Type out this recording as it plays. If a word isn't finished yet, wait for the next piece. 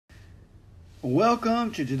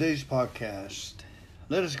Welcome to today's podcast.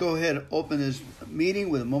 Let us go ahead and open this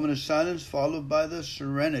meeting with a moment of silence followed by the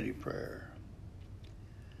serenity prayer.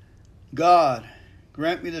 God,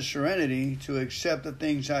 grant me the serenity to accept the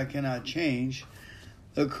things I cannot change,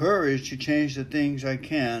 the courage to change the things I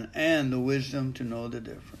can, and the wisdom to know the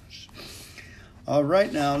difference. All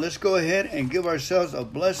right, now let's go ahead and give ourselves a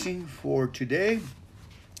blessing for today.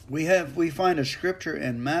 We find a scripture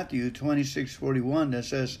in Matthew 26:41 that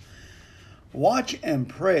says, "Watch and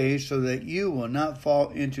pray so that you will not fall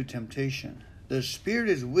into temptation. The spirit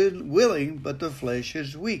is willing, but the flesh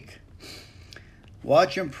is weak."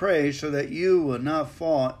 Watch and pray so that you will not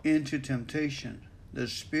fall into temptation. The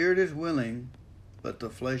spirit is willing, but the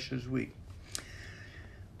flesh is weak.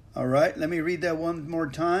 All right, let me read that one more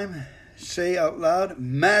time. Say out loud,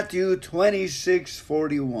 Matthew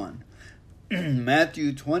 26:41.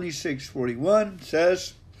 Matthew 26:41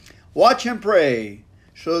 says, "Watch and pray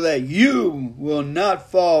so that you will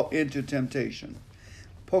not fall into temptation."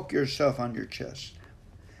 Poke yourself on your chest.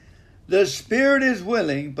 The spirit is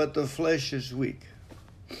willing, but the flesh is weak.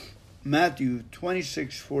 Matthew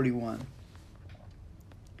 26:41.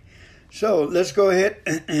 So let's go ahead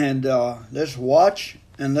and let's watch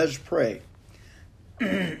and let's pray.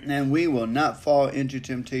 And we will not fall into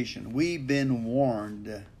temptation. We've been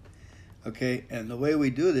warned. Okay, and the way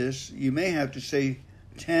we do this, you may have to say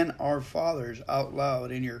 10 Our Fathers out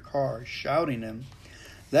loud in your car, shouting them.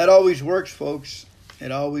 That always works, folks.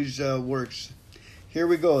 It always works. Here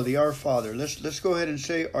we go, the Our Father. Let's go ahead and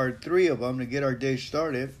say our three of them to get our day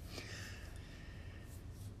started.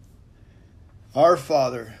 Our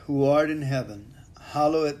Father, who art in heaven,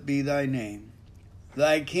 hallowed be thy name.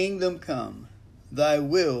 Thy kingdom come, thy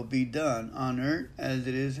will be done on earth as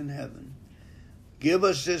it is in heaven. Give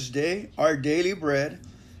us this day our daily bread,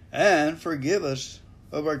 and forgive us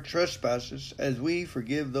of our trespasses, as we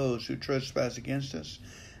forgive those who trespass against us.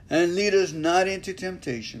 And lead us not into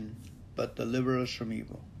temptation, but deliver us from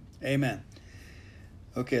evil. Amen.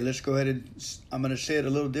 Okay, let's go ahead and I'm going to say it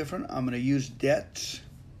a little different. I'm going to use debts.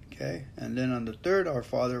 Okay, and then on the third Our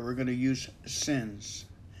Father, we're going to use sins.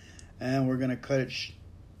 And we're going to cut it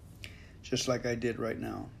just like I did right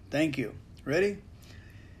now. Thank you. Ready?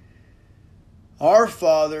 Our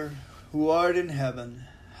Father, who art in heaven,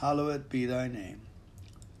 hallowed be thy name.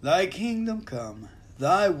 Thy kingdom come,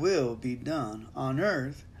 thy will be done on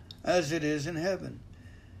earth as it is in heaven.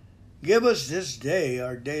 Give us this day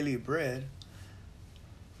our daily bread,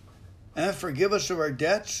 and forgive us of our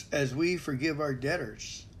debts as we forgive our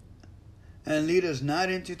debtors. And lead us not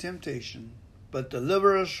into temptation, but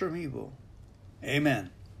deliver us from evil. Amen.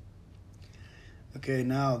 Okay,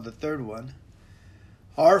 now the third one.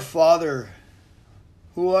 Our Father,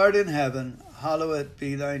 who art in heaven, hallowed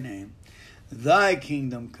be thy name. Thy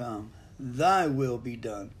kingdom come, thy will be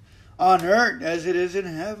done, on earth as it is in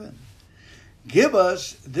heaven. Give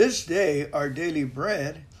us this day our daily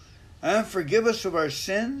bread, and forgive us of our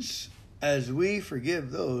sins as we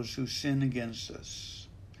forgive those who sin against us.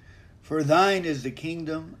 For thine is the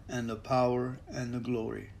kingdom and the power and the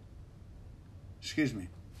glory.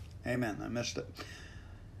 Amen, I messed up.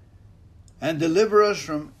 And deliver us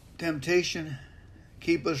from temptation,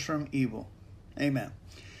 keep us from evil. Amen.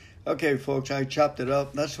 Okay, folks, I chopped it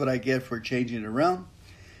up. That's what I get for changing it around.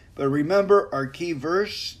 But remember our key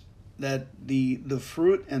verse, that the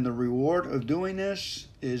fruit and the reward of doing this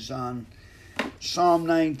is on Psalm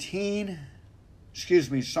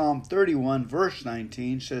 31, verse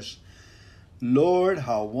 19 says, "Lord,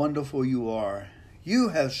 how wonderful you are. You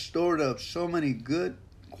have stored up so many good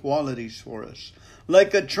qualities for us,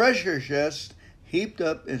 like a treasure chest heaped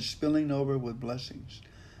up and spilling over with blessings.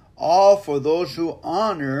 All for those who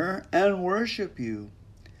honor and worship you.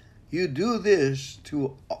 You do this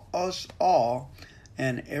to us all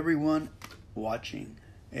and everyone watching."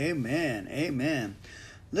 Amen. Amen.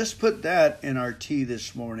 Let's put that in our tea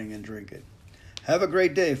this morning and drink it. Have a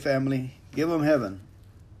great day, family. Give them heaven.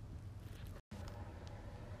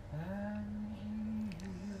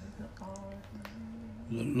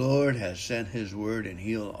 The Lord has sent his word and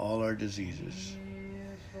healed all our diseases.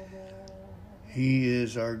 He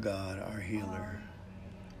is our God, our healer.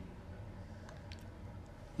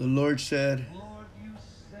 The Lord said,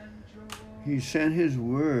 he sent his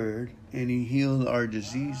word and he healed our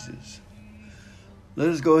diseases. Let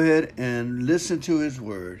us go ahead and listen to his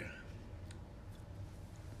word.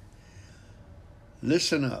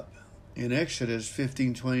 Listen up. In Exodus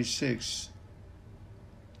 15:26,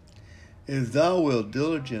 "If thou wilt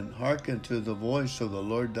diligently hearken to the voice of the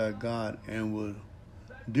Lord thy God, and will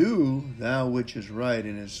do that which is right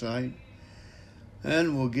in his sight,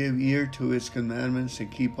 and will give ear to his commandments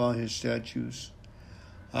and keep all his statutes,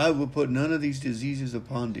 I will put none of these diseases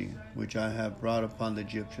upon thee, which I have brought upon the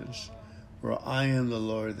Egyptians, for I am the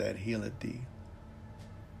Lord that healeth thee.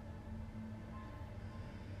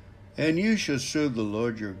 And you shall serve the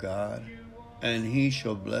Lord your God, and he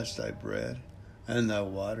shall bless thy bread and thy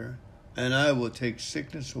water, and I will take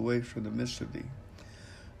sickness away from the midst of thee.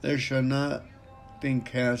 There shall nothing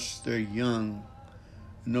cast their young,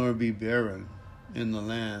 nor be barren in the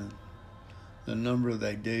land. The number of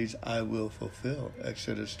thy days I will fulfill.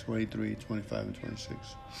 Exodus 23, 25, and 26.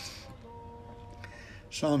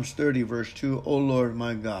 Psalms 30, verse 2. O Lord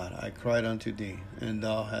my God, I cried unto thee, and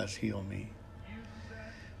thou hast healed me.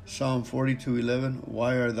 Psalm 42, 11.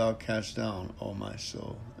 Why art thou cast down, O my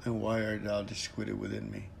soul, and why art thou disquieted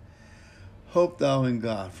within me? Hope thou in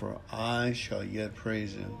God, for I shall yet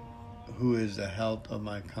praise him, who is the health of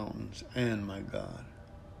my countenance and my God.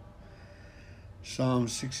 Psalm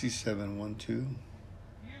 67, 1, 2.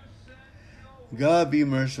 God be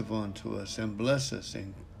merciful unto us, and bless us,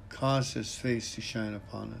 and cause his face to shine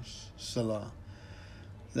upon us. Selah.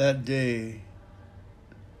 That day,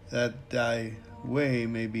 that thy way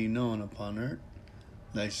may be known upon earth,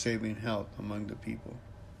 thy saving health among the people.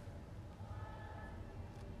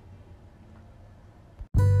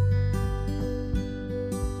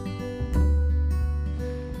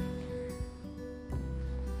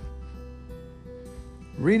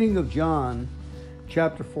 Reading of John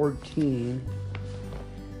chapter 14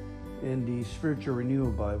 in the Spiritual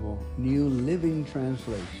Renewal Bible, New Living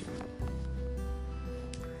Translation.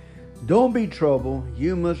 Don't be troubled,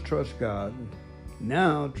 you must trust God.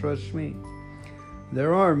 Now trust me.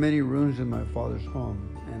 There are many rooms in my Father's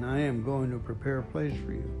home, and I am going to prepare a place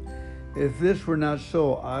for you. If this were not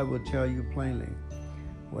so, I will tell you plainly.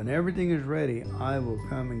 When everything is ready, I will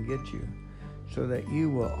come and get you, so that you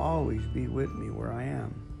will always be with me where I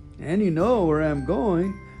am. And you know where I'm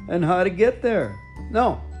going and how to get there.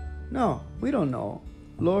 No, we don't know,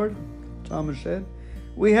 Lord, Thomas said.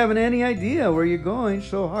 We haven't any idea where you're going,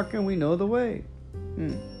 so how can we know the way?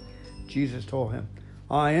 Jesus told him,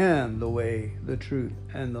 I am the way, the truth,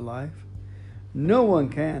 and the life. No one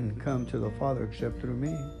can come to the Father except through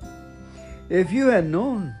me. If you had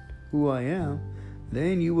known who I am,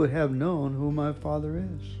 then you would have known who my Father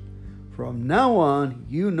is. From now on,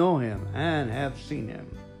 you know him and have seen him.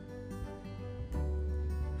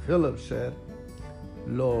 Philip said,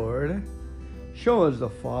 Lord, show us the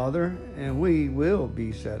Father, and we will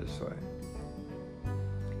be satisfied.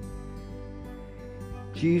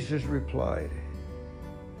 Jesus replied,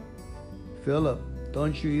 Philip,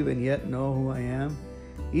 don't you even yet know who I am?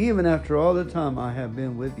 Even after all the time I have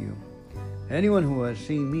been with you. Anyone who has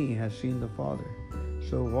seen me has seen the Father.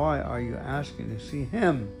 So why are you asking to see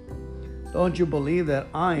him? Don't you believe that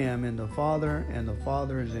I am in the Father and the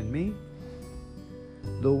Father is in me?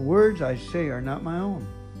 The words I say are not my own,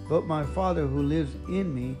 but my Father who lives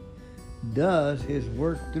in me does his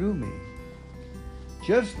work through me.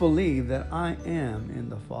 Just believe that I am in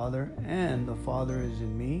the Father and the Father is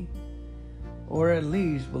in me, or at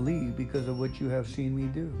least believe because of what you have seen me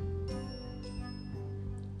do.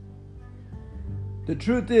 The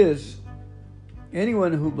truth is,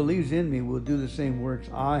 anyone who believes in me will do the same works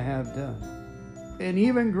I have done, and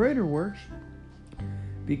even greater works,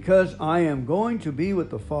 because I am going to be with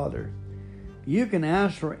the Father. You can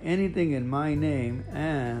ask for anything in my name,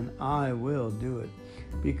 and I will do it,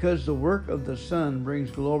 because the work of the Son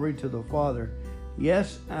brings glory to the Father.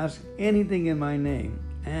 Yes, ask anything in my name,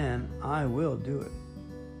 and I will do it.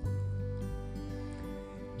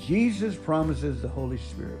 Jesus promises the Holy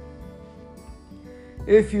Spirit.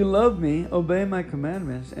 If you love me, obey my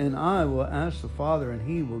commandments, and I will ask the Father, and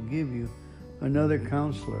he will give you another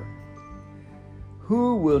counselor,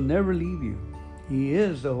 who will never leave you. He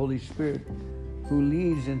is the Holy Spirit, who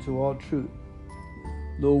leads into all truth.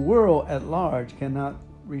 The world at large cannot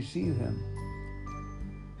receive him,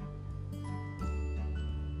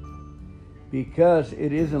 because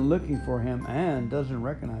it isn't looking for him and doesn't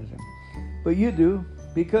recognize him. But you do,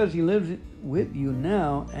 because he lives with you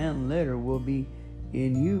now and later will be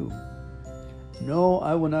in you. No,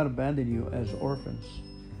 I will not abandon you as orphans.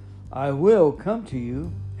 I will come to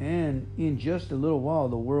you, and in just a little while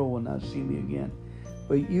the world will not see me again.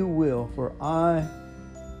 But you will, for I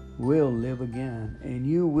will live again, and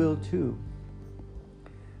you will too.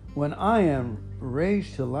 When I am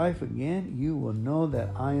raised to life again, you will know that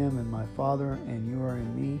I am in my Father, and you are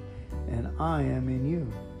in me, and I am in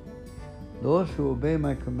you. Those who obey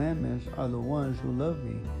my commandments are the ones who love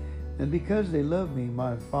me. And because they love me,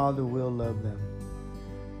 my Father will love them,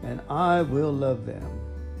 and I will love them.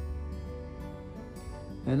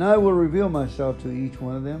 And I will reveal myself to each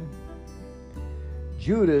one of them.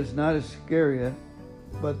 Judas, not Iscariot,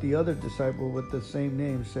 But the other disciple with the same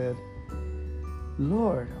name said,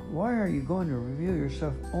 Lord, why are you going to reveal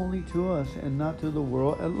yourself only to us and not to the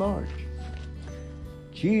world at large?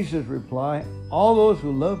 Jesus replied, all those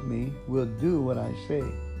who love me will do what I say.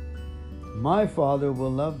 My Father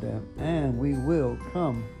will love them, and we will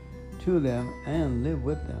come to them and live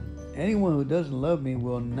with them. Anyone who doesn't love me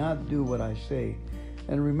will not do what I say.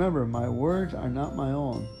 And remember, my words are not my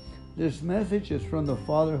own. This message is from the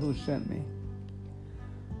Father who sent me.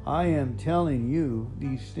 I am telling you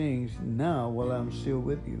these things now while I'm still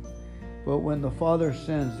with you. But when the Father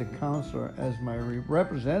sends the Counselor as my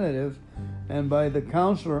representative, and by the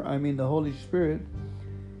Counselor I mean the Holy Spirit,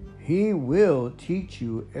 He will teach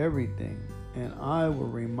you everything, and I will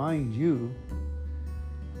remind you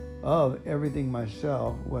of everything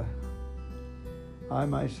what I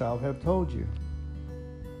myself have told you.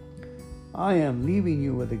 I am leaving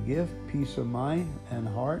you with a gift, peace of mind and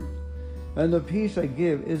heart. And the peace I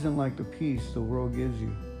give isn't like the peace the world gives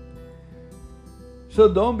you. So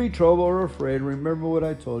don't be troubled or afraid. Remember what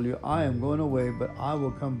I told you. I am going away, but I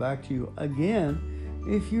will come back to you again.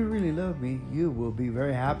 If you really love me, you will be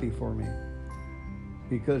very happy for me.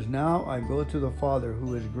 Because now I go to the Father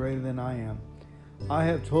who is greater than I am. I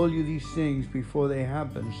have told you these things before they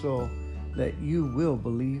happen, so that you will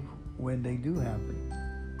believe when they do happen.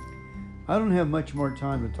 I don't have much more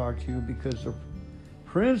time to talk to you because the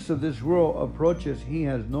prince of this world approaches. He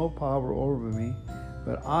has no power over me,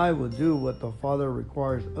 but I will do what the Father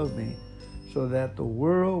requires of me, so that the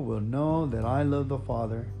world will know that I love the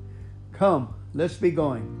Father. Come, let's be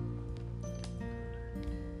going.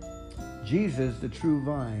 Jesus, the true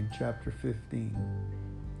vine, chapter 15.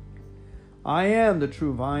 I am the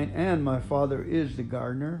true vine, and my Father is the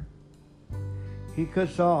gardener. He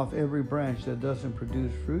cuts off every branch that doesn't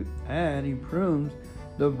produce fruit, and He prunes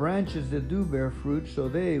the branches that do bear fruit, so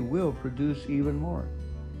they will produce even more.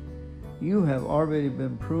 You have already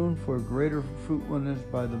been pruned for greater fruitfulness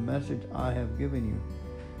by the message I have given you.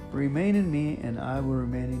 Remain in me, and I will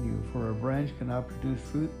remain in you. For a branch cannot produce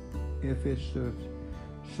fruit if it's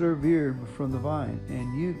severed from the vine,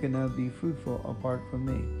 and you cannot be fruitful apart from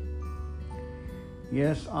me.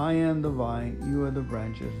 Yes, I am the vine, you are the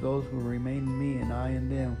branches. Those who remain in me and I in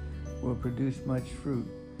them will produce much fruit.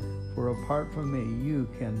 For apart from me, you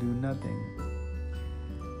can do nothing.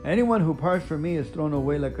 Anyone who parts from me is thrown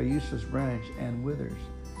away like a useless branch and withers.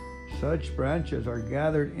 Such branches are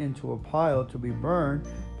gathered into a pile to be burned.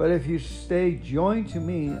 But if you stay joined to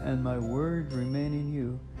me and my words remain in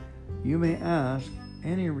you, you may ask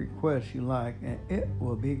any request you like, and it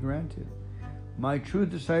will be granted. My true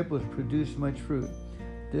disciples produce much fruit.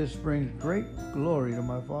 This brings great glory to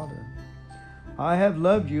my Father. I have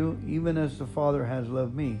loved you even as the Father has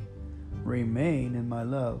loved me. Remain in my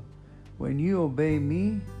love. When you obey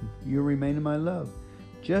me, you remain in my love,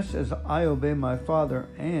 just as I obey my Father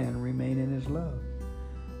and remain in His love.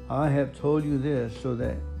 I have told you this so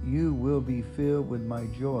that you will be filled with my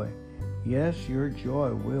joy. Yes, your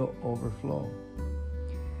joy will overflow.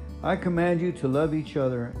 I command you to love each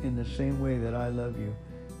other in the same way that I love you.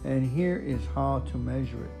 And here is how to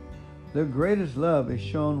measure it. The greatest love is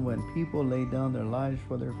shown when people lay down their lives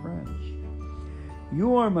for their friends.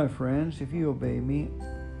 You are my friends if you obey me.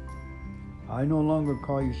 I no longer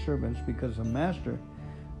call you servants because a master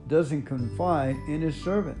doesn't confide in his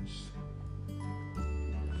servants.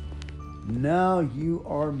 Now you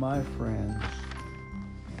are my friends,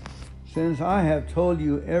 since I have told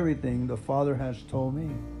you everything the Father has told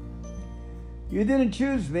me. You didn't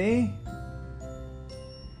choose me.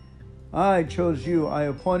 I chose you. I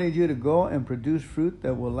appointed you to go and produce fruit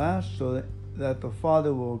that will last, so that the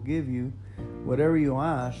Father will give you whatever you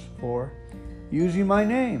ask for using my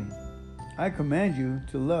name. I command you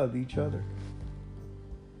to love each other.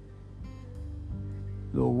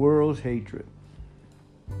 The world's hatred.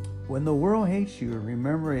 When the world hates you,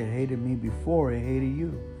 remember it hated me before it hated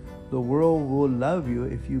you. The world will love you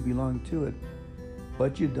if you belong to it,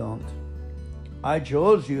 but you don't. I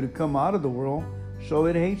chose you to come out of the world, so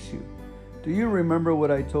it hates you. Do you remember what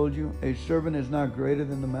I told you? A servant is not greater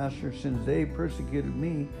than the master. Since they persecuted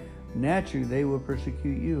me, naturally they will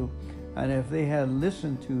persecute you. And if they had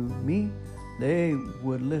listened to me, they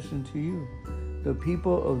would listen to you. The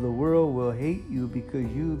people of the world will hate you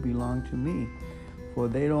because you belong to me, for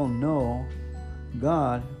they don't know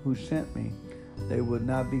God who sent me. They would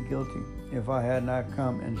not be guilty if I had not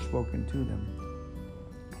come and spoken to them.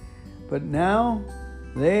 But now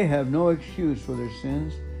they have no excuse for their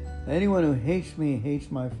sins. Anyone who hates me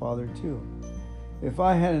hates my Father too. If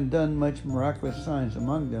I hadn't done much miraculous signs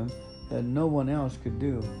among them that no one else could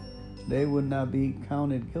do, they would not be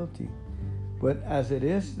counted guilty. But as it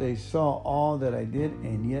is, they saw all that I did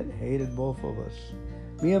and yet hated both of us,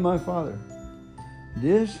 me and my Father.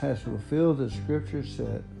 This has fulfilled the scripture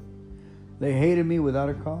said, they hated me without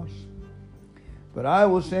a cause. But I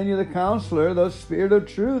will send you the Counselor, the Spirit of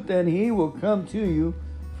truth, and he will come to you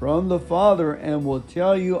from the Father and will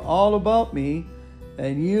tell you all about me.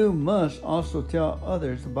 And you must also tell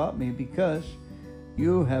others about me because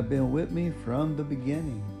you have been with me from the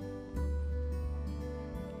beginning.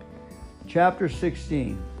 Chapter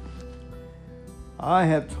 16. I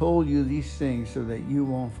have told you these things so that you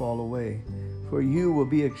won't fall away. For you will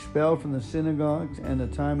be expelled from the synagogues, and the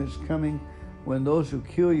time is coming when those who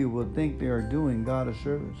kill you will think they are doing God a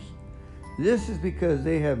service. This is because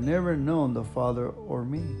they have never known the Father or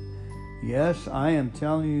me. Yes, I am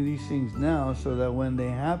telling you these things now so that when they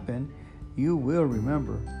happen, you will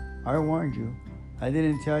remember. I warned you. I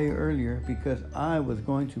didn't tell you earlier because I was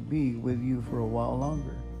going to be with you for a while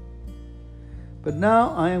longer. But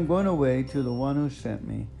now I am going away to the one who sent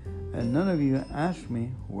me, and none of you ask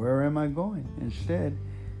me, where am I going? Instead,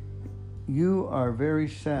 you are very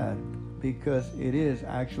sad because it is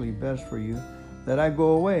actually best for you that I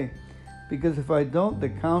go away. Because if I don't, the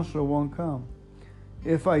Counselor won't come.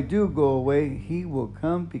 If I do go away, he will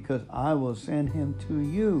come because I will send him to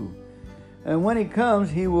you. And when he comes,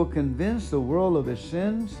 he will convince the world of his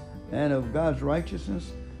sins and of God's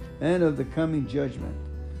righteousness and of the coming judgment.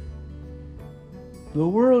 The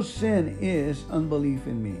world's sin is unbelief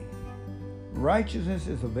in me. Righteousness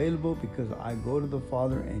is available because I go to the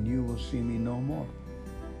Father and you will see me no more.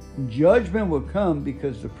 Judgment will come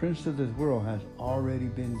because the prince of this world has already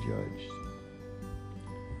been judged.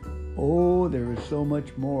 Oh, there is so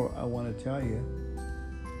much more I want to tell you.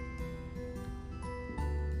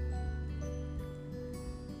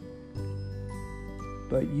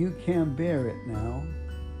 But you can't bear it now.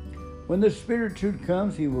 When the Spirit of truth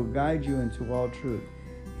comes, he will guide you into all truth.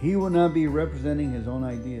 He will not be representing his own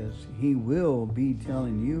ideas. He will be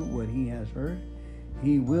telling you what he has heard.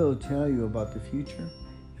 He will tell you about the future.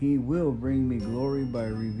 He will bring me glory by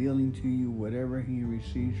revealing to you whatever he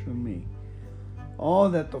receives from me. All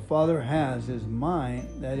that the Father has is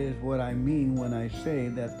mine. That is what I mean when I say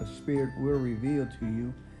that the Spirit will reveal to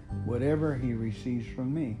you whatever he receives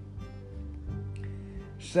from me.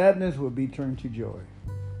 Sadness will be turned to joy.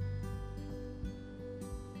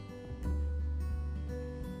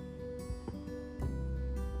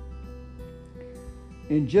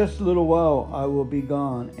 In just a little while I will be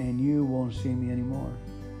gone and you won't see me anymore.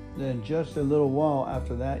 Then just a little while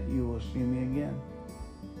after that you will see me again.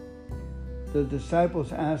 The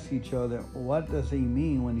disciples asked each other, what does he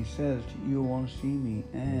mean when he says you won't see me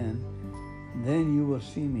and then you will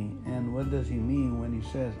see me? And what does he mean when he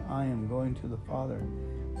says I am going to the Father?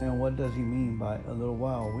 And what does he mean by a little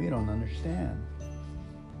while? We don't understand.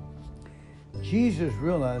 Jesus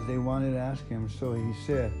realized they wanted to ask him, so he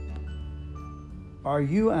said, are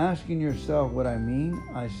you asking yourself what I mean?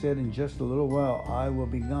 I said in just a little while I will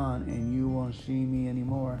be gone and you won't see me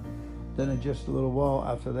anymore. Then in just a little while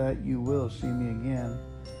after that you will see me again.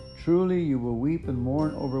 Truly you will weep and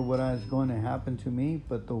mourn over what is going to happen to me,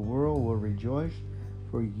 but the world will rejoice.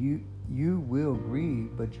 For you will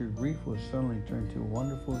grieve, but your grief will suddenly turn to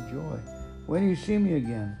wonderful joy when you see me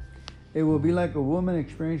again. It will be like a woman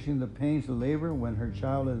experiencing the pains of labor when her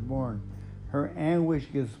child is born. Her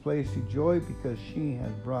anguish gives place to joy because she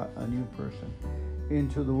has brought a new person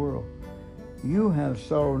into the world. You have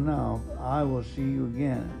sorrow now. I will see you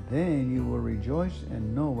again. Then you will rejoice,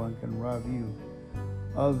 and no one can rob you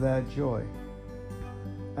of that joy.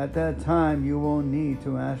 At that time, you won't need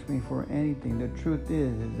to ask me for anything. The truth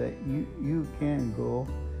is that you can go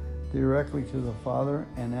directly to the Father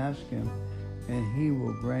and ask him, and he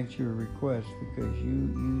will grant your request because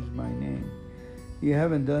you use my name. You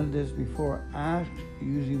haven't done this before. Ask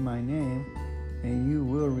using my name, and you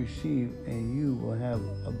will receive, and you will have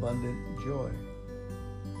abundant joy.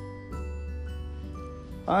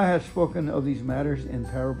 I have spoken of these matters in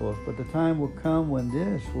parables, but the time will come when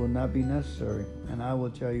this will not be necessary, and I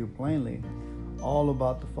will tell you plainly all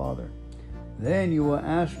about the Father. Then you will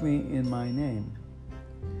ask me in my name.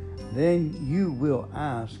 Then you will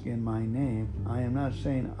ask in my name. I am not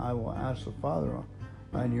saying I will ask the Father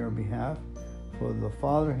on your behalf, for the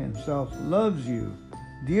Father himself loves you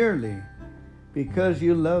dearly, because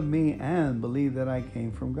you love me and believe that I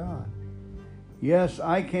came from God. Yes,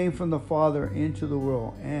 I came from the Father into the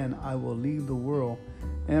world, and I will leave the world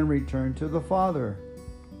and return to the Father.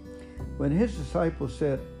 When his disciples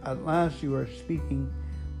said, at last you are speaking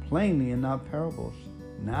plainly and not parables.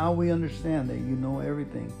 Now we understand that you know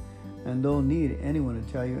everything and don't need anyone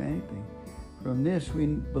to tell you anything. From this we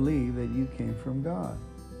believe that you came from God.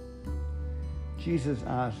 Jesus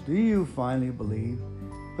asked, "Do you finally believe?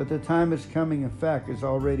 But the time is coming, in fact, is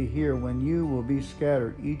already here, when you will be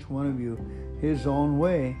scattered, each one of you his own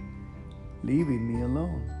way, leaving me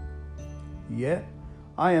alone. Yet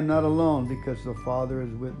I am not alone, because the Father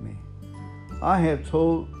is with me. I have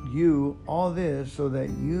told you all this so that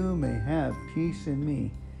you may have peace in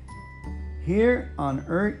me. Here on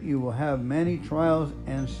earth you will have many trials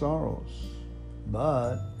and sorrows.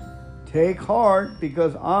 But take heart,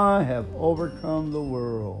 because I have overcome the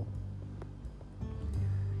world."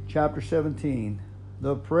 Chapter 17,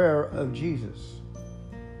 the prayer of Jesus.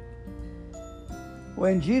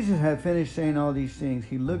 When Jesus had finished saying all these things,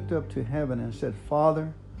 he looked up to heaven and said,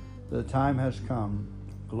 "Father, the time has come.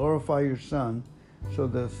 Glorify your Son, so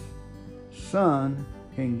the Son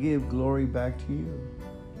can give glory back to you.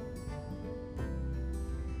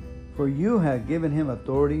 For you have given him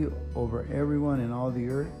authority over everyone in all the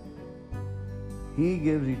earth. He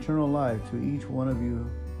gives eternal life to each one of you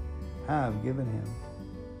have given him.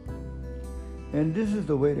 And this is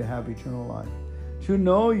the way to have eternal life: to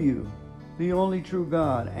know you, the only true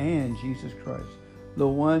God, and Jesus Christ, the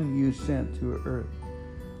one you sent to earth.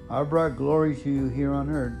 I brought glory to you here on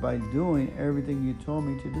earth by doing everything you told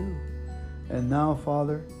me to do. And now,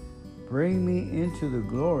 Father, bring me into the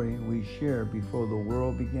glory we shared before the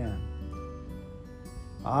world began.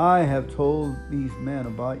 I have told these men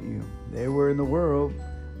about you. They were in the world,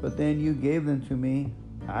 but then you gave them to me.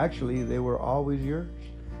 Actually, they were always yours,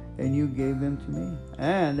 and you gave them to me,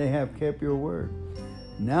 and they have kept your word.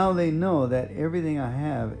 Now they know that everything I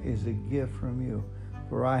have is a gift from you,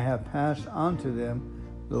 for I have passed on to them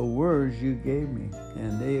the words you gave me,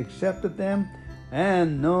 and they accepted them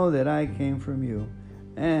and know that I came from you,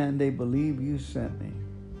 and they believe you sent me.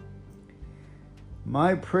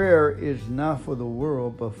 My prayer is not for the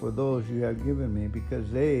world, but for those you have given me,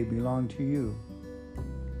 because they belong to you.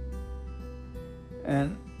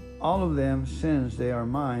 And all of them, since they are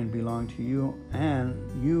mine, belong to you, and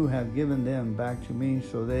you have given them back to me,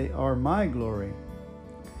 so they are my glory.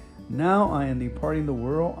 Now I am departing the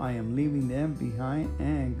world. I am leaving them behind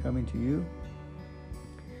and coming to you.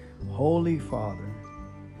 Holy Father,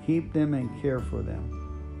 keep them and care for them,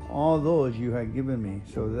 all those you have given me,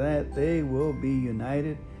 so that they will be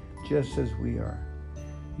united just as we are.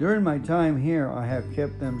 During my time here, I have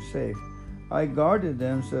kept them safe. I guarded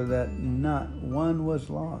them so that not one was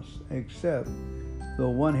lost, except the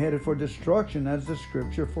one headed for destruction, as the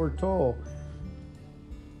scripture foretold.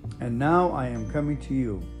 And now I am coming to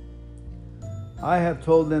you. I have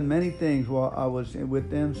told them many things while I was with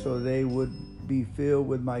them, so they would be filled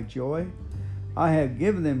with my joy. I have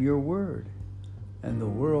given them your word, and the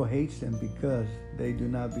world hates them because they do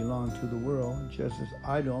not belong to the world, just as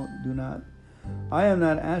I do not. I am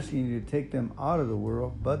not asking you to take them out of the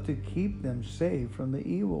world, but to keep them safe from the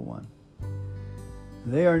evil one.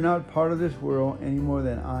 They are not part of this world any more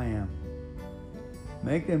than I am.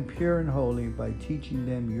 Make them pure and holy by teaching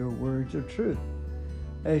them your words of truth.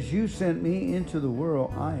 As you sent me into the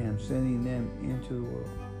world, I am sending them into the world.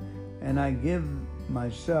 And I give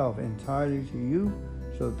myself entirely to you,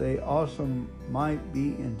 so they also might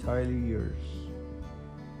be entirely yours.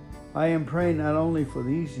 I am praying not only for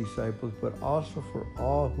these disciples, but also for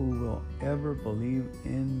all who will ever believe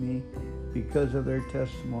in me because of their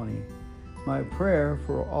testimony. My prayer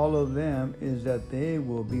for all of them is that they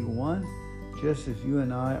will be one, just as you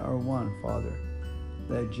and I are one, Father.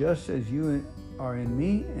 That just as you are in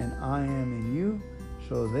me and I am in you,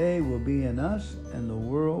 so they will be in us, and the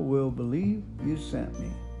world will believe you sent me.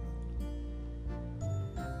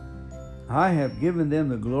 I have given them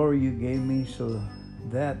the glory you gave me, so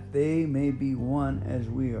that they may be one as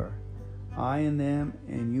we are, I and them,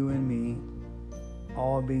 and you and me,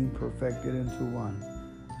 all being perfected into one.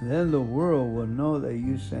 Then the world will know that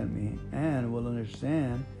you sent me, and will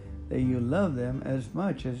understand that you love them as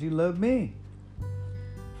much as you love me.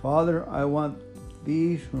 Father, I want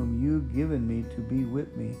these whom you've given me to be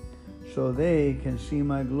with me, so they can see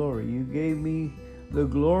my glory. You gave me the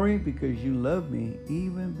glory because you loved me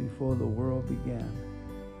even before the world began.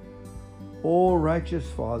 O righteous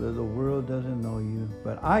Father, the world doesn't know you,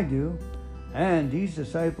 but I do. And these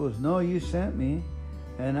disciples know you sent me,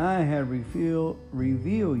 and I have revealed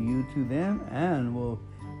you to them and will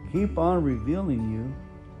keep on revealing you.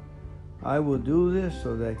 I will do this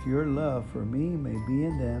so that your love for me may be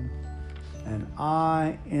in them, and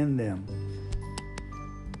I in them.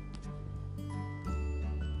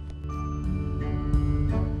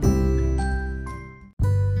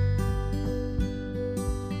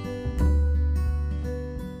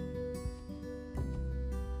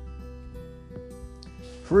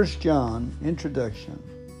 First John, Introduction.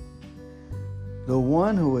 The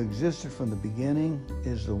one who existed from the beginning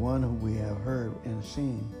is the one who we have heard and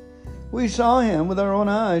seen. We saw him with our own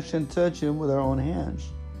eyes and touched him with our own hands.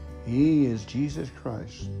 He is Jesus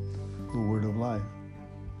Christ, the Word of life.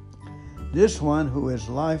 This one who is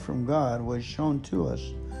life from God was shown to us,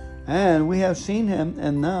 and we have seen him,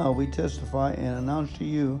 and now we testify and announce to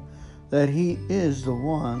you that he is the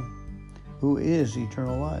one who is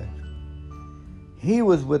eternal life. He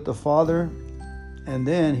was with the Father, and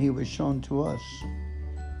then he was shown to us.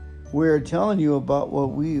 We are telling you about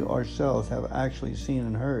what we ourselves have actually seen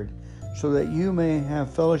and heard, so that you may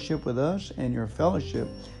have fellowship with us, and your fellowship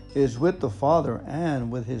is with the Father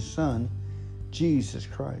and with his Son, Jesus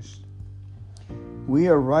Christ. We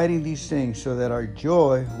are writing these things so that our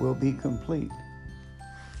joy will be complete.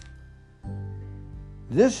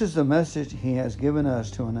 This is the message he has given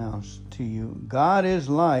us to announce to you. God is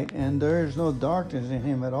light, and there is no darkness in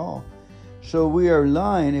him at all. So we are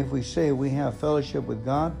lying if we say we have fellowship with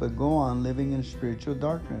God, but go on living in spiritual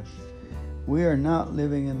darkness. We are not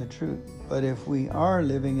living in the truth. But if we are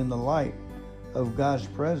living in the light of God's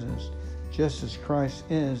presence, just as Christ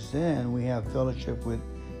is, then we have fellowship with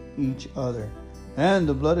each other. And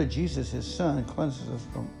the blood of Jesus, his Son, cleanses us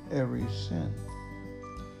from every sin.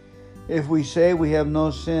 If we say we have no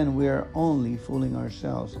sin, we are only fooling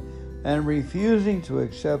ourselves and refusing to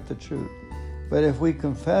accept the truth. But if we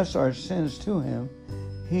confess our sins to him,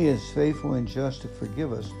 he is faithful and just to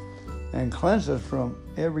forgive us and cleanse us from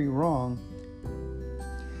every wrong.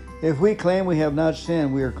 If we claim we have not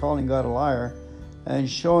sinned, we are calling God a liar and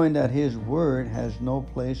showing that his word has no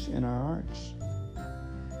place in our hearts.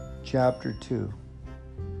 Chapter 2.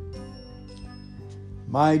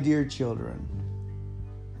 My dear children,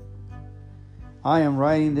 I am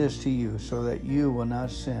writing this to you so that you will not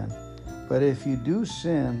sin. But if you do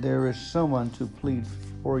sin, there is someone to plead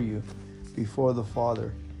for you before the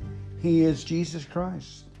Father. He is Jesus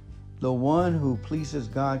Christ, the one who pleases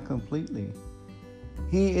God completely.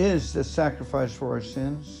 He is the sacrifice for our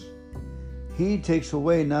sins. He takes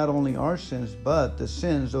away not only our sins, but the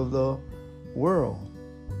sins of the world.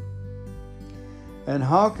 And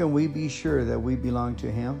how can we be sure that we belong to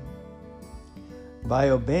him?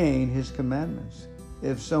 By obeying his commandments.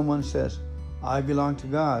 If someone says, I belong to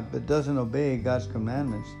God, but doesn't obey God's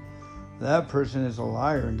commandments, that person is a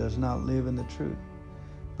liar and does not live in the truth.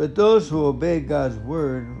 But those who obey God's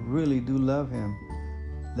word really do love him.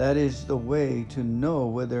 That is the way to know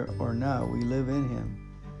whether or not we live in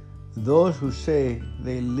him. Those who say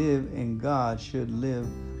they live in God should live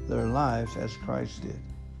their lives as Christ did.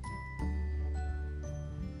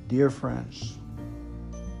 Dear friends,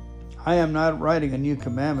 I am not writing a new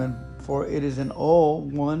commandment, for it is an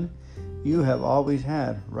old one you have always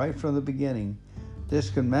had right from the beginning.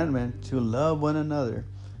 This commandment to love one another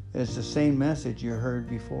is the same message you heard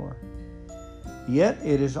before. Yet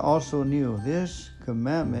it is also new. This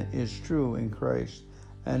commandment is true in Christ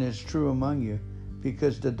and is true among you,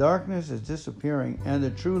 because the darkness is disappearing and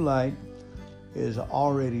the true light is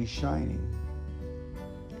already shining.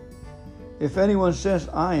 If anyone says,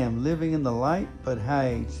 I am living in the light, but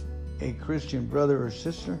hates a Christian brother or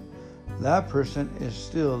sister, that person is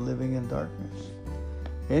still living in darkness.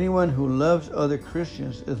 Anyone who loves other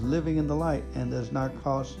Christians is living in the light and does not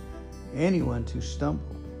cause anyone to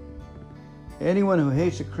stumble. Anyone who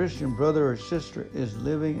hates a Christian brother or sister is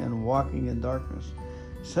living and walking in darkness.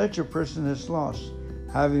 Such a person is lost,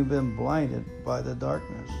 having been blinded by the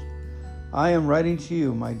darkness. I am writing to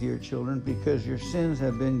you, my dear children, because your sins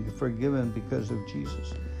have been forgiven because of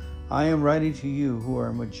Jesus. I am writing to you who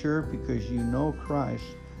are mature because you know Christ,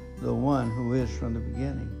 the one who is from the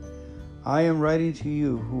beginning. I am writing to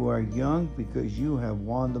you who are young because you have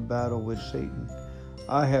won the battle with Satan.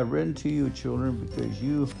 I have written to you, children, because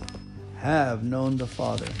you have known the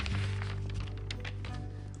Father.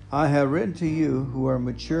 I have written to you who are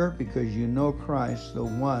mature because you know Christ, the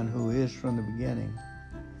one who is from the beginning.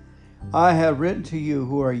 I have written to you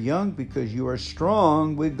who are young because you are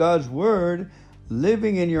strong with God's word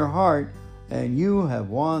living in your heart, and you have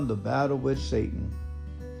won the battle with Satan.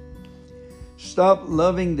 Stop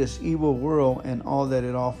loving this evil world and all that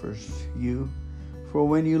it offers you, for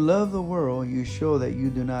when you love the world, you show that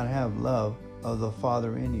you do not have love of the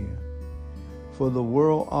Father in you. For the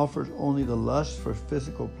world offers only the lust for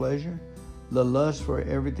physical pleasure, the lust for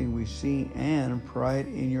everything we see, and pride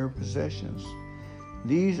in your possessions.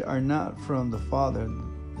 These are not from the Father,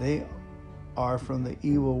 they are from the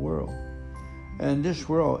evil world. And this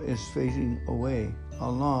world is fading away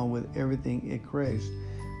along with everything it craves.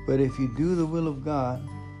 But if you do the will of God,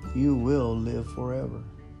 you will live forever.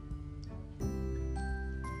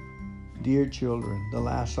 Dear children, the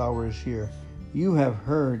last hour is here. You have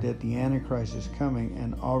heard that the Antichrist is coming,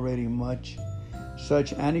 and already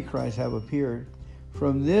such Antichrists have appeared.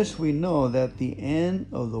 From this we know that the end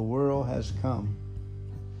of the world has come.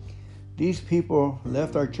 These people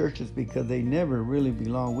left our churches because they never really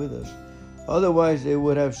belonged with us. Otherwise, they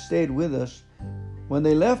would have stayed with us. When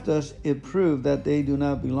they left us, it proved that they do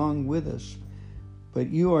not belong with us. But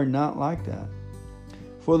you are not like that.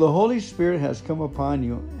 For the Holy Spirit has come upon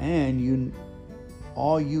you, and you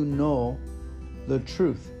know the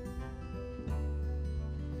truth.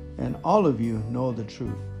 And all of you know the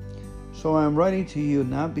truth. So I am writing to you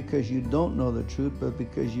not because you don't know the truth, but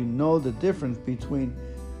because you know the difference between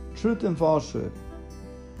truth and falsehood.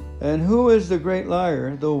 And who is the great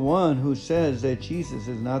liar? The one who says that Jesus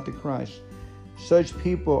is not the Christ. Such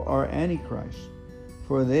people are antichrists,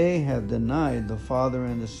 for they have denied the Father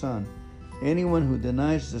and the Son. Anyone who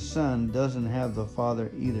denies the Son doesn't have the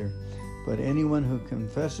Father either, but anyone who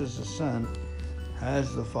confesses the Son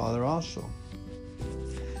has the Father also.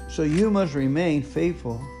 So you must remain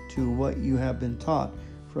faithful to what you have been taught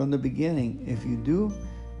from the beginning. If you do,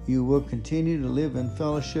 you will continue to live in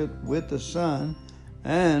fellowship with the Son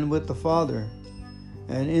and with the Father.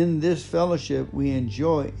 And in this fellowship we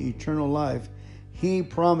enjoy eternal life He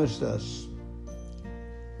promised us.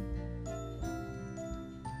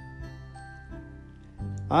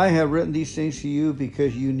 I have written these things to you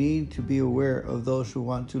because you need to be aware of those who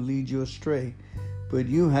want to lead you astray. But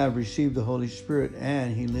you have received the Holy Spirit,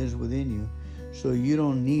 and He lives within you. So you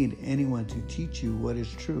don't need anyone to teach you what is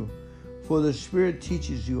true. For the Spirit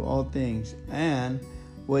teaches you all things, and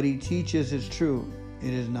what He teaches is true.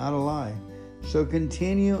 It is not a lie. So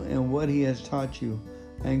continue in what He has taught you,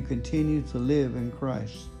 and continue to live in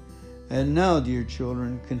Christ. And now, dear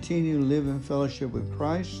children, continue to live in fellowship with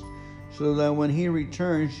Christ, so that when He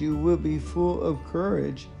returns, you will be full of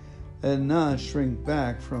courage and not shrink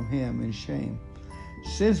back from Him in shame.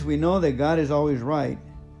 Since we know that God is always right,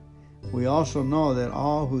 we also know that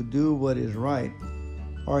all who do what is right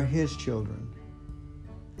are His children.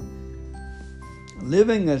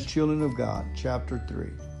 Living as children of God, chapter 3.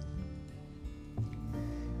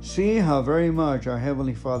 See how very much our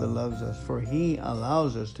Heavenly Father loves us, for He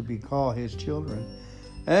allows us to be called His children,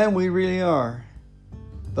 and we really are.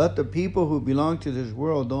 But the people who belong to this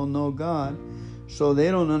world don't know God, so they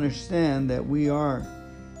don't understand that we are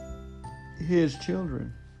His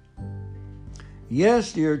children.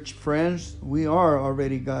 Yes, dear friends, we are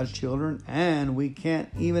already God's children, and we can't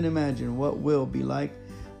even imagine what will be like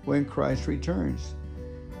when Christ returns.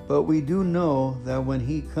 But we do know that when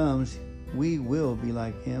He comes, we will be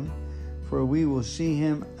like Him, for we will see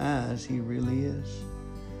Him as He really is.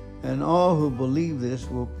 And all who believe this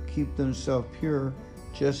will keep themselves pure,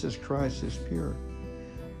 just as Christ is pure.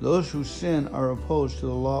 Those who sin are opposed to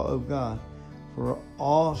the law of God, for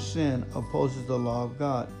all sin opposes the law of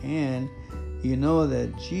God, and you know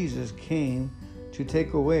that Jesus came to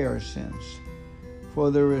take away our sins,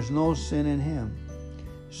 for there is no sin in Him.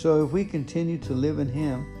 So if we continue to live in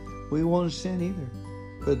Him, we won't sin either.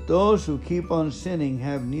 But those who keep on sinning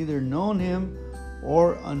have neither known Him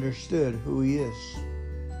or understood who He is.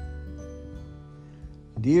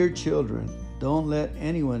 Dear children, don't let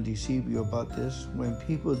anyone deceive you about this. When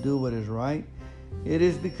people do what is right, it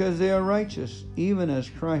is because they are righteous, even as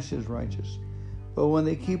Christ is righteous. But when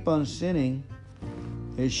they keep on sinning,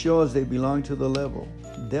 it shows they belong to the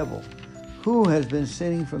devil, who has been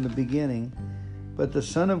sinning from the beginning. But the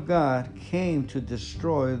Son of God came to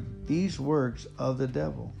destroy these works of the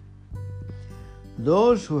devil.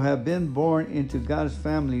 Those who have been born into God's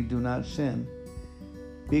family do not sin,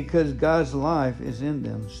 because God's life is in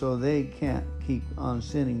them, so they can't keep on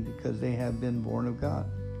sinning because they have been born of God.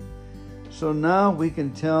 So now we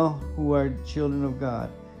can tell who are children of God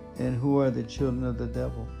and who are the children of the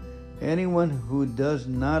devil. Anyone who does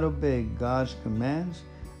not obey God's commands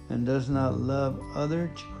and does not love other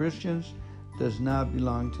Christians does not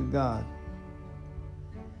belong to God.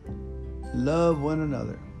 Love one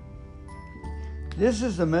another. This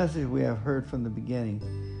is the message we have heard from the beginning.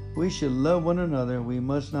 We should love one another. We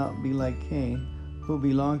must not be like Cain, who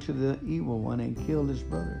belonged to the evil one and killed his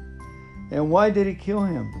brother. And why did he kill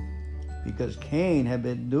him? Because Cain had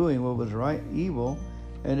been doing what was right, evil,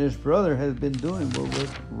 and his brother had been doing what was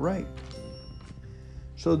right.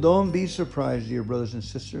 So don't be surprised, dear brothers and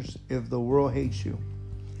sisters, if the world hates you.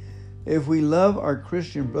 If we love our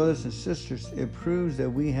Christian brothers and sisters, it proves that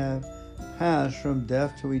we have passed from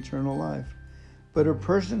death to eternal life. But a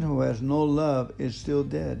person who has no love is still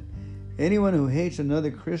dead. Anyone who hates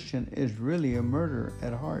another Christian is really a murderer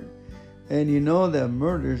at heart. And you know that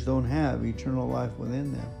murderers don't have eternal life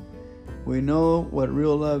within them. We know what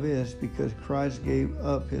real love is because Christ gave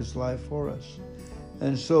up his life for us.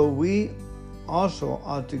 And so we also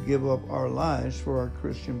ought to give up our lives for our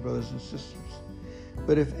Christian brothers and sisters.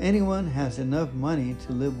 But if anyone has enough money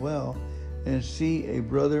to live well and see a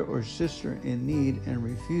brother or sister in need and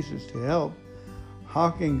refuses to help, how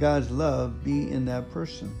can God's love be in that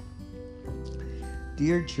person?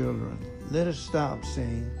 Dear children, let us stop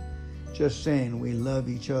just saying we love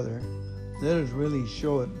each other. Let us really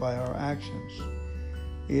show it by our actions.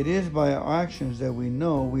 It is by our actions that we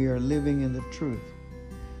know we are living in the truth.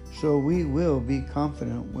 So we will be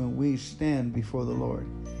confident when we stand before the Lord,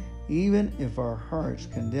 even if our hearts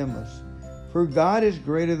condemn us. For God is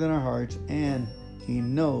greater than our hearts, and he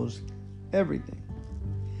knows everything.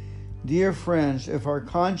 Dear friends, if our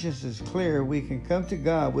conscience is clear, we can come to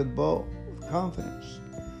God with bold confidence.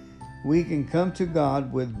 We can come to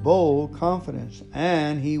God with bold confidence,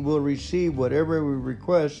 and he will receive whatever we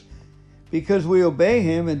request because we obey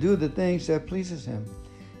him and do the things that pleases him.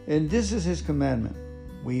 And this is his commandment.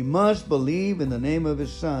 We must believe in the name of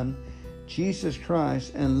his Son, Jesus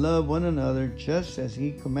Christ, and love one another just as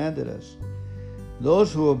he commanded us.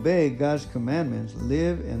 Those who obey God's commandments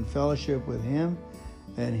live in fellowship with him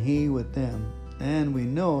and he with them. And we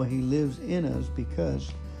know he lives in us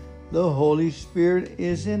because the Holy Spirit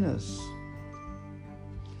is in us.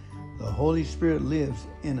 The Holy Spirit lives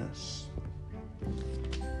in us.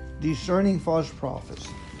 Discerning false prophets,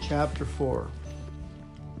 chapter 4.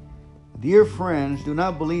 Dear friends, do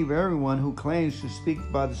not believe everyone who claims to speak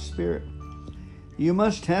by the Spirit. You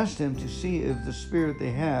must test them to see if the Spirit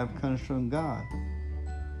they have comes from God.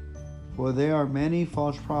 For there are many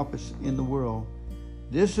false prophets in the world.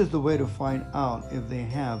 This is the way to find out if they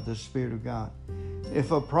have the Spirit of God.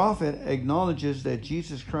 If a prophet acknowledges that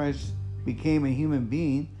Jesus Christ became a human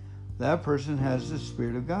being, that person has the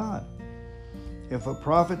Spirit of God. If a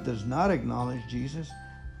prophet does not acknowledge Jesus,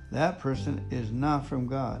 that person is not from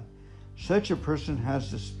God. Such a person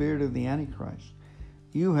has the spirit of the Antichrist.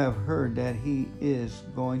 You have heard that he is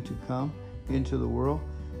going to come into the world,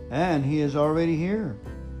 and he is already here.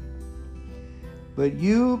 But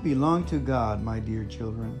you belong to God, my dear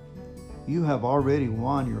children. You have already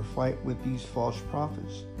won your fight with these false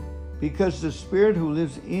prophets, because the Spirit who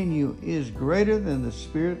lives in you is greater than the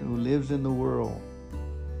spirit who lives in the world.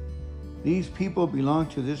 These people belong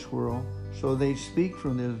to this world, so they speak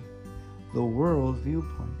from the world's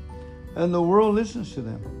viewpoint, and the world listens to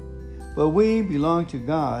them. But we belong to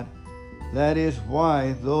God. That is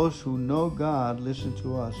why those who know God listen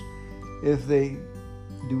to us. If they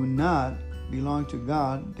do not belong to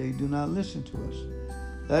God, they do not listen to us.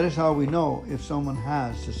 That is how we know if someone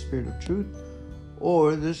has the spirit of truth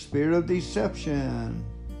or the spirit of deception.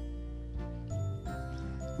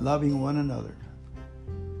 Loving one another.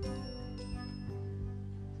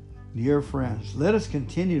 Dear friends, let us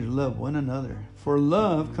continue to love one another, for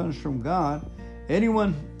love comes from God.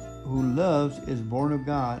 Anyone who loves is born of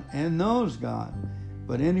God and knows God.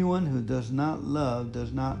 But anyone who does not love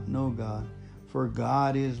does not know God, for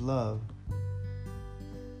God is love.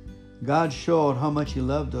 God showed how much he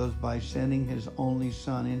loved us by sending his only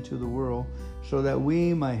Son into the world so that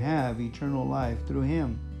we might have eternal life through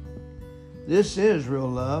him. This is real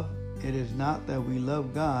love. It is not that we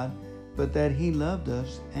love God, but that he loved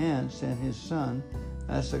us and sent his Son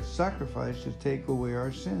as a sacrifice to take away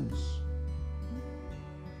our sins.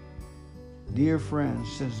 Dear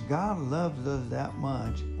friends, since God loves us that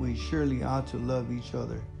much, we surely ought to love each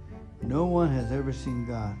other. No one has ever seen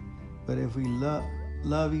God, but if we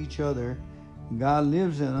love each other, God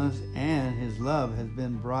lives in us, and his love has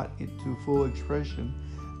been brought into full expression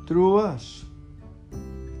through us.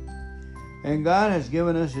 And God has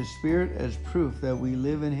given us his Spirit as proof that we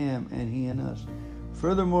live in him and he in us.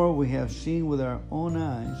 Furthermore, we have seen with our own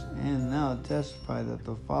eyes and now testify that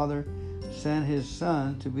the Father sent his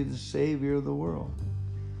Son to be the Savior of the world.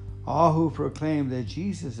 All who proclaim that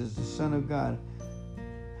Jesus is the Son of God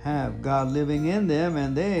have God living in them,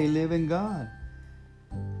 and they live in God.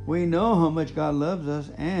 We know how much God loves us,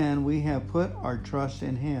 and we have put our trust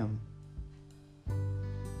in him.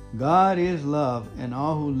 God is love, and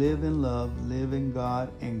all who live in love live in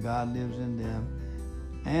God, and God lives in them.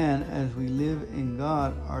 And as we live in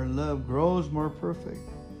God, our love grows more perfect.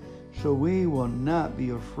 So we will not be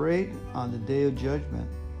afraid on the day of judgment.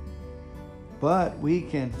 But we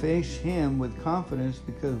can face him with confidence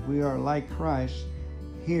because we are like Christ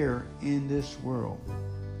here in this world.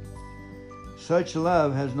 Such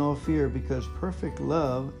love has no fear, because perfect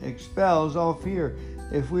love expels all fear.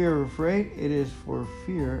 If we are afraid, it is for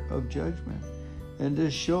fear of judgment. And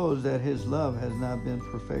this shows that his love has not been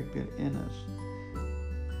perfected in us.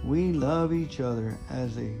 We love each other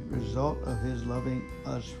as a result of his loving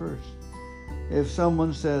us first. If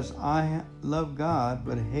someone says, I love God,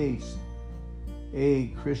 but hates a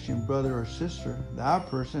Christian brother or sister, that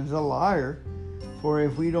person is a liar. For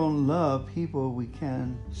if we don't love people we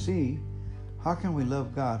can see, how can we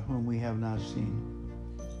love God whom we have not seen?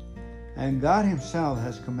 And God himself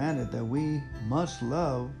has commanded that we must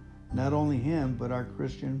love not only him, but our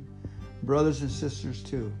Christian brothers and sisters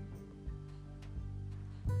too.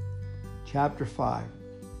 Chapter 5.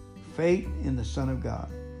 Faith in the Son of God.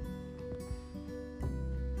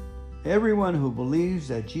 Everyone who believes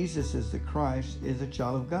that Jesus is the Christ is a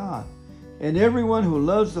child of God. And everyone who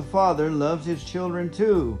loves the Father loves his children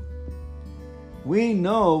too. We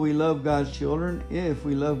know we love God's children if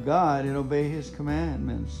we love God and obey his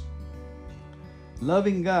commandments.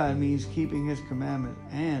 Loving God means keeping his commandments,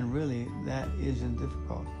 and really that isn't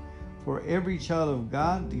difficult. For every child of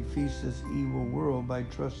God defeats this evil world by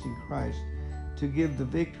trusting Christ to give the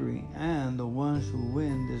victory, and the ones who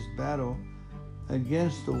win this battle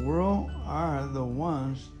against the world are the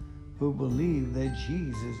ones who believe that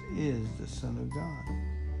Jesus is the Son of God.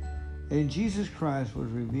 And Jesus Christ was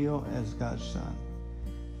revealed as God's Son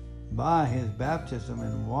by his baptism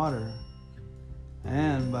in water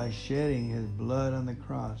and by shedding his blood on the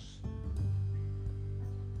cross.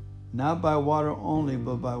 Not by water only,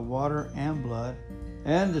 but by water and blood.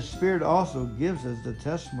 And the Spirit also gives us the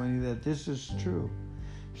testimony that this is true.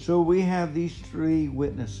 So we have these three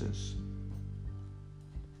witnesses: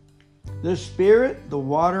 the Spirit, the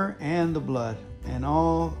water, and the blood. And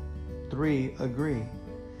all three agree.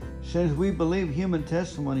 Since we believe human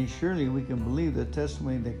testimony, surely we can believe the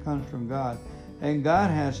testimony that comes from God. And God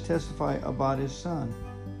has testified about his Son.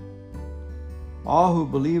 All who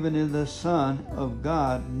believe in the Son of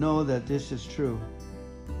God know that this is true.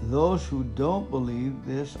 Those who don't believe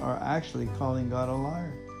this are actually calling God a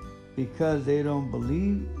liar, because they don't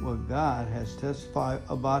believe what God has testified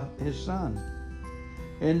about his Son.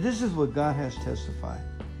 And this is what God has testified.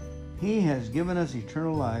 He has given us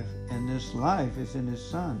eternal life, and this life is in his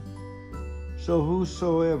Son. So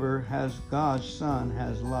whosoever has God's Son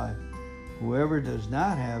has life. Whoever does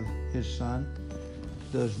not have his Son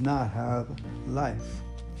does not have life.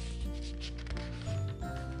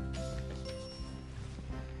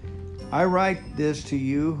 I write this to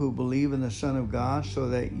you who believe in the Son of God, so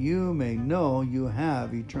that you may know you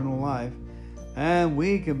have eternal life, and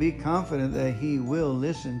we can be confident that he will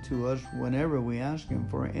listen to us whenever we ask him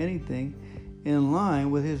for anything in line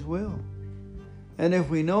with his will. And if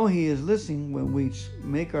we know he is listening when we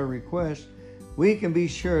make our request, we can be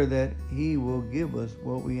sure that he will give us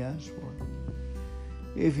what we ask for.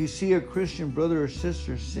 If you see a Christian brother or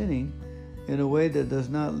sister sinning in a way that does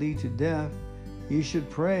not lead to death, you should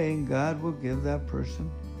pray and God will give that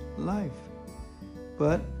person life.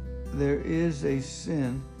 But there is a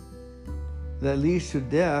sin that leads to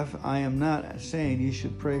death. I am not saying you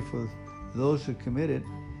should pray for those who commit it.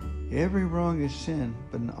 Every wrong is sin,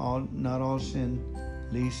 but not all sin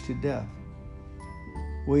leads to death.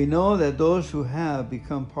 We know that those who have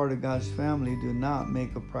become part of God's family do not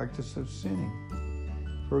make a practice of sinning,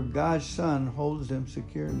 for God's Son holds them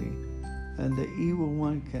securely, and the evil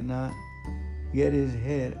one cannot get his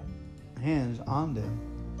hands on them.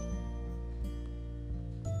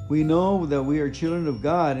 We know that we are children of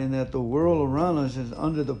God, and that the world around us is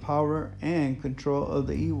under the power and control of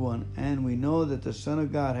the evil one. And we know that the Son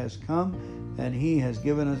of God has come, and he has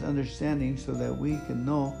given us understanding so that we can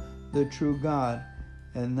know the true God.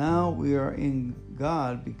 And now we are in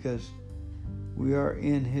God because we are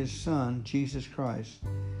in his Son, Jesus Christ.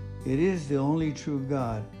 It is the only true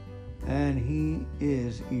God, and he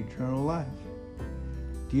is eternal life.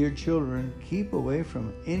 Dear children, keep away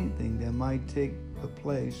from anything that might take the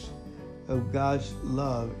place of God's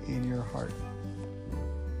love in your heart.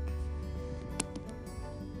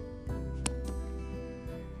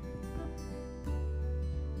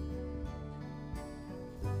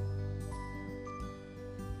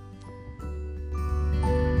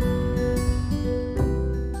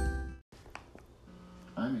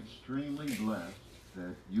 I'm extremely blessed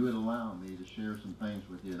that you would allow me to share some things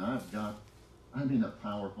with you. And I've got, a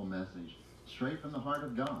powerful message straight from the heart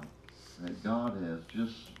of God. That God has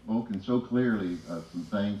just spoken so clearly of some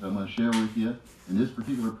things I'm going to share with you in this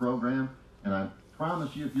particular program. And I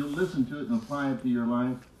promise you, if you'll listen to it and apply it to your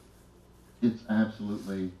life, it's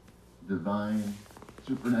absolutely divine,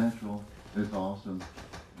 supernatural, it's awesome,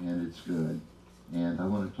 and it's good. And I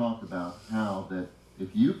want to talk about how that if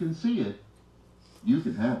you can see it, you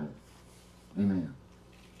can have it. Amen.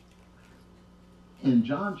 In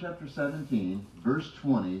John chapter 17, verse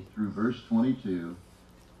 20 through verse 22,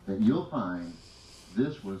 that you'll find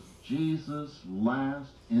this was Jesus'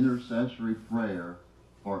 last intercessory prayer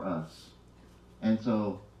for us. And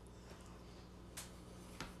so,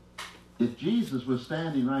 if Jesus was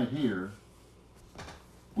standing right here,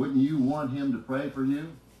 wouldn't you want him to pray for you?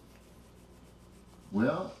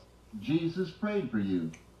 Well, Jesus prayed for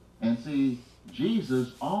you. And see,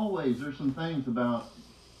 Jesus always, there's some things about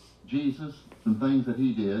Jesus, some things that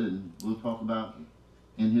he did, and we'll talk about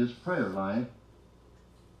in his prayer life.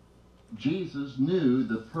 Jesus knew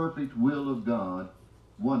the perfect will of God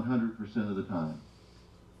 100% of the time.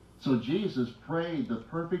 So Jesus prayed the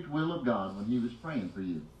perfect will of God when he was praying for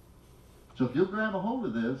you. So if you'll grab a hold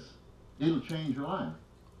of this, it'll change your life.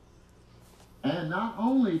 And not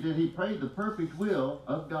only did he pray the perfect will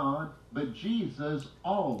of God, but Jesus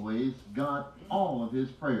always got all of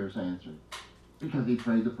his prayers answered because he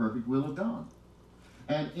prayed the perfect will of God.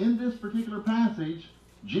 And in this particular passage,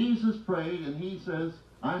 Jesus prayed and he says,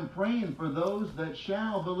 I'm praying for those that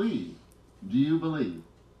shall believe. Do you believe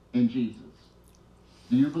in Jesus?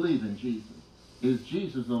 Do you believe in Jesus? Is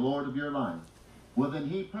Jesus the Lord of your life? Well, then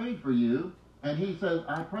he prayed for you, and he says,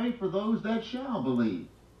 I pray for those that shall believe.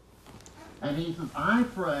 And he says, I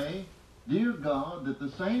pray, dear God, that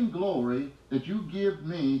the same glory that you give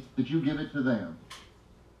me, that you give it to them.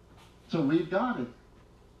 So we've got it.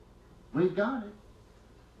 We've got it.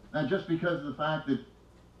 Now, just because of the fact that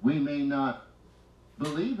we may not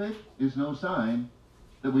believe it is no sign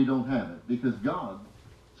that we don't have it, because God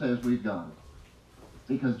says we've got it.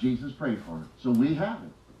 Because Jesus prayed for it. So we have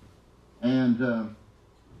it. And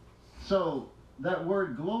so that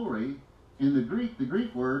word glory in the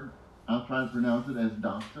Greek word, I'll try to pronounce it as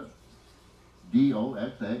doxa,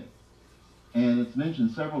 D-O-X-A. And it's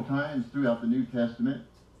mentioned several times throughout the New Testament.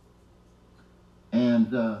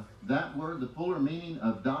 And that word, the fuller meaning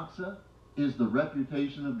of doxa, is the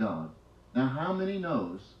reputation of God. Now, how many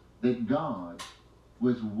knows that God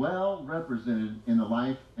was well represented in the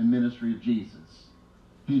life and ministry of Jesus?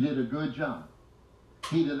 He did a good job.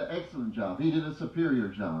 He did an excellent job. He did a superior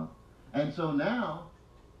job. And so now,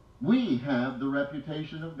 we have the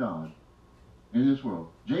reputation of God in this world.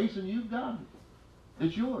 Jason, you've got it.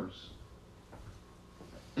 It's yours.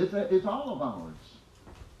 It's all of ours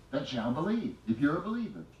that shall believe. If you're a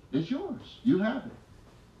believer, it's yours. You have it.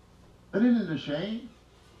 But isn't it a shame?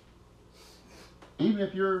 Even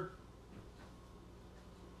if you're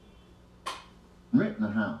renting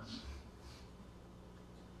a house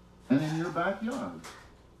and in your backyard,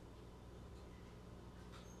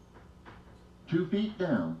 2 feet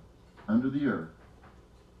down under the earth,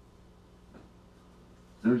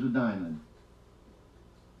 there's a diamond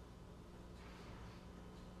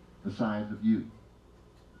the size of you.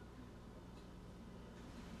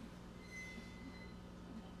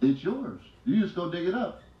 It's yours. You just go dig it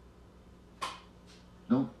up.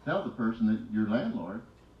 Don't tell the person that you're landlord.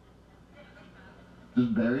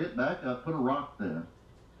 Just bury it back up, put a rock there,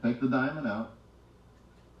 take the diamond out.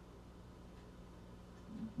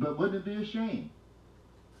 But wouldn't it be a shame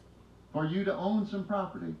for you to own some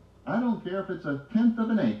property? I don't care if it's 1/10 of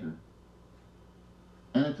an acre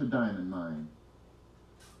and it's a diamond mine.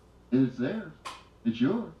 It's theirs. It's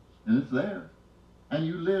yours. And it's there. And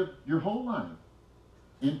you live your whole life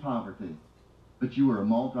in poverty. But you are a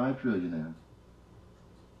multi-trillionaire.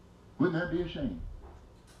 Wouldn't that be a shame?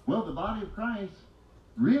 Well, the body of Christ,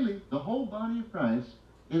 really, the whole body of Christ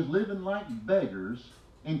is living like beggars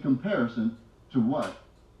in comparison to what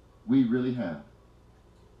we really have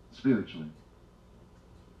spiritually.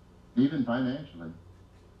 Even financially.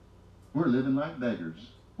 We're living like beggars.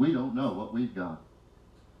 We don't know what we've got.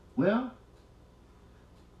 Well,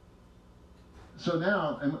 so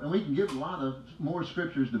now, and we can give a lot of more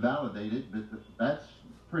scriptures to validate it, but that's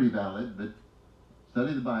pretty valid, but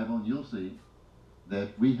study the Bible and you'll see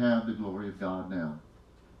that we have the glory of God now.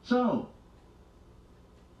 So,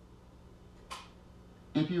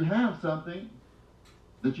 if you have something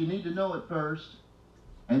that you need to know it first,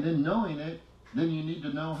 and then knowing it, then you need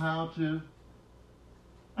to know how to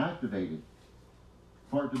activate it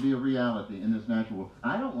for it to be a reality in this natural world.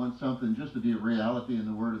 I don't want something just to be a reality in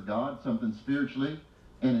the Word of God, something spiritually,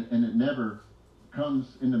 and it never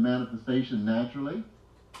comes into manifestation naturally.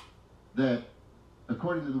 That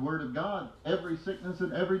according to the Word of God, every sickness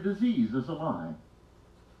and every disease is a lie.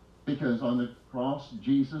 Because on the cross,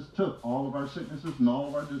 Jesus took all of our sicknesses and all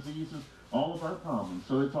of our diseases, all of our problems.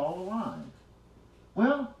 So it's all a lie.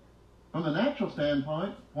 Well, from a natural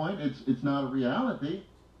standpoint, it's not a reality.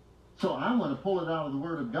 So I want to pull it out of the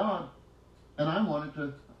Word of God, and I want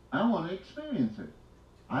to experience it.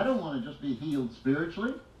 I don't want to just be healed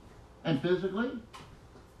spiritually and physically,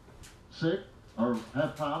 sick or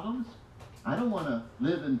have problems. I don't want to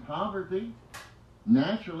live in poverty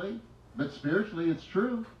naturally, but spiritually it's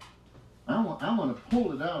true. I want to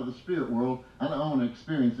pull it out of the spirit world, and I want to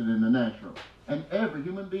experience it in the natural. And every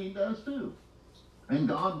human being does too. And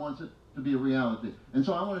God wants it to be a reality. And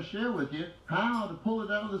so I want to share with you how to pull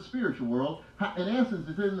it out of the spiritual world. In essence,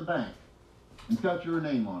 it's in the bank. It's got your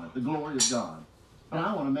name on it, the glory of God. But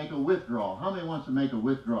I want to make a withdrawal. How many wants to make a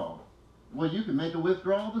withdrawal? Well, you can make a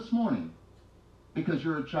withdrawal this morning because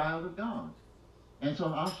you're a child of God. And so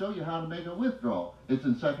I'll show you how to make a withdrawal. It's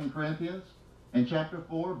in 2 Corinthians in chapter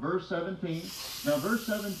 4, verse 17. Now, verse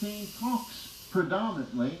 17 talks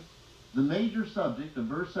predominantly, the major subject of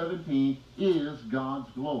verse 17 is God's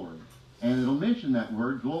glory. And it'll mention that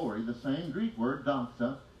word glory, the same Greek word,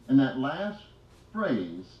 doxa, in that last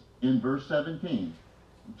phrase in verse 17.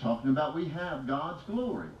 Talking about we have God's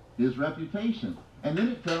glory, His reputation. And then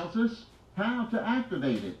it tells us how to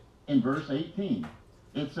activate it in verse 18.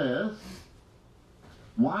 It says,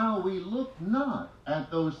 while we look not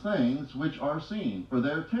at those things which are seen, for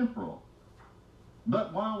they're temporal,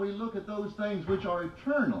 but while we look at those things which are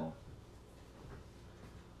eternal,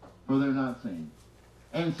 for they're not seen.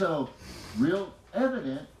 And so, real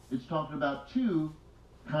evident, it's talking about two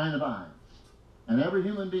kind of eyes. And every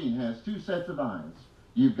human being has two sets of eyes.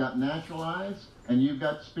 You've got natural eyes and you've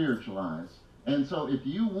got spiritual eyes. And so if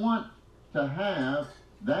you want to have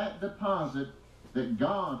that deposit that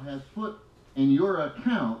God has put in your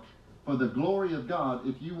account for the glory of God,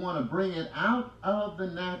 if you want to bring it out of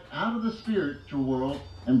the spiritual world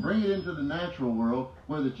and bring it into the natural world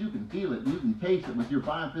where that you can feel it, you can taste it with your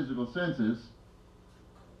biophysical senses,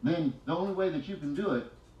 then the only way that you can do it,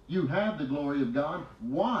 you have the glory of God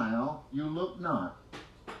while you look not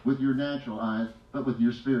with your natural eyes, but with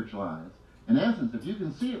your spiritual eyes. In essence, if you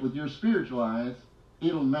can see it with your spiritual eyes,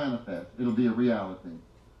 it'll manifest. It'll be a reality.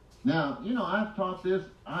 Now, you know, I've taught this,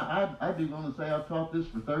 I'd be willing to say I've taught this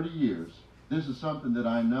for 30 years. This is something that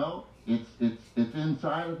I know. It's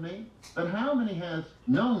inside of me. But how many has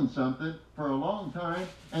known something for a long time,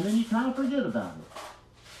 and then you kind of forget about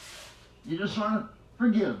it? You just sort of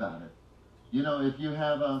forget about it. You know, if you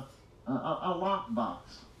have a lock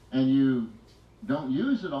box and you don't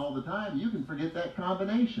use it all the time, you can forget that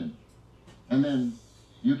combination. And then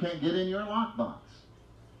you can't get in your lock box.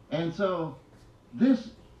 And so this,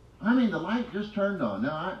 I mean, the light just turned on.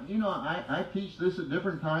 Now, I teach this at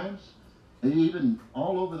different times, even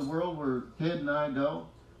all over the world where Ted and I go.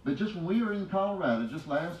 But just when we were in Colorado just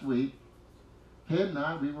last week, Ted and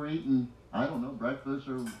I, we were eating, I don't know, breakfast,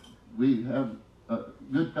 or we have a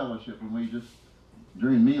good fellowship when we just,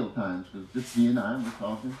 during meal times, because just he and I were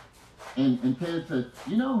talking. And Ted said,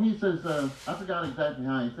 you know, he says, I forgot exactly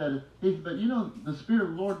how he said it. He said, but you know, the Spirit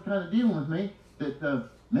of the Lord kind of dealing with me that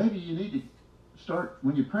maybe you need to start,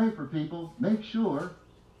 when you pray for people, make sure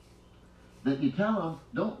that you tell them,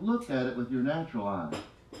 don't look at it with your natural eye.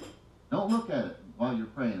 Don't look at it while you're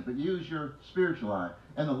praying, but use your spiritual eye.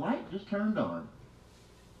 And the light just turned on.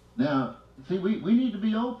 Now, see, we need to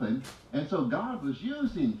be open. And so God was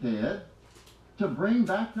using Ted to bring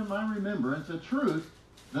back to my remembrance a truth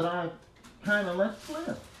that I kind of let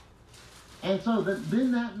slip. And so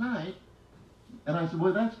then that night, and I said,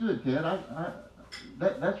 well, that's good, Ted.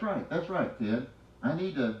 That's right, Ted. I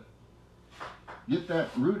need to get that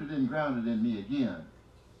rooted and grounded in me again.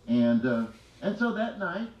 And so that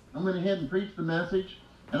night, I went ahead and preached the message,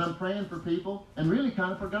 and I'm praying for people, and really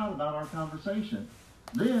kind of forgot about our conversation.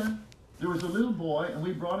 Then there was a little boy, and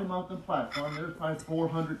we brought him up the platform. There was probably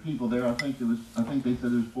 400 people there. I think they said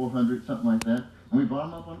there was 400, something like that. And we brought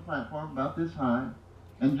him up on the platform about this high,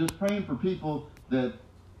 and just praying for people that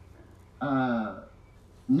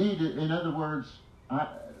needed, in other words,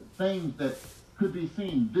 things that could be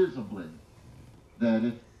seen visibly. That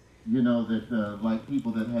if, you know, that like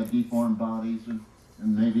people that had deformed bodies and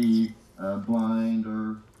maybe blind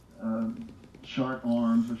or short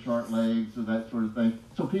arms or short legs or that sort of thing,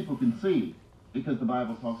 so people can see, because the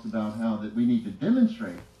Bible talks about how that we need to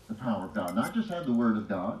demonstrate the power of God, not just have the Word of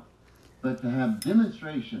God, but to have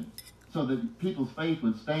demonstration so that people's faith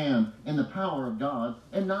would stand in the power of God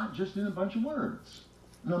and not just in a bunch of words.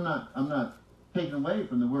 And I'm not taking away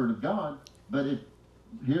from the Word of God, but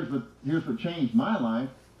here's what changed my life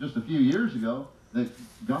just a few years ago, that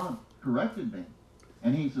God corrected me.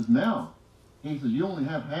 And he says, Mel, he says, you only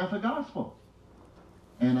have half a gospel.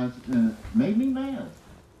 And it made me mad.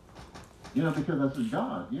 You know, because I said,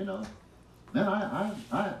 God, you know, man,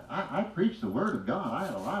 I preach the Word of God. I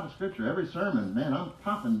had a lot of scripture. Every sermon, man, I'm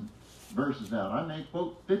popping verses out. I may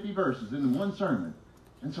quote 50 verses in one sermon.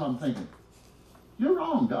 And so I'm thinking, you're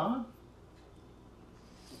wrong, God.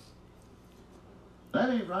 That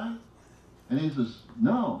ain't right. And he says,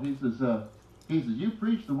 no. He He says, you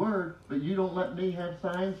preach the word, but you don't let me have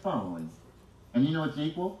signs following. And you know it's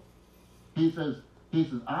equal? He says,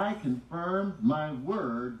 I confirm my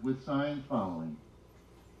word with signs following.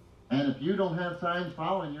 And if you don't have signs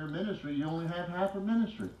following your ministry, you only have half a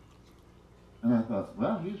ministry. And I thought,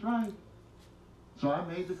 well, he's right. So I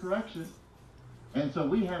made the correction. And so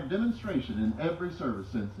we have demonstration in every service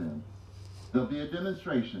since then. There'll be a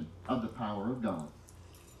demonstration of the power of God.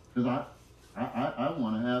 Because I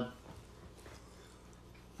want to have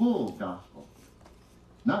full gospel,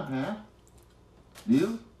 not half.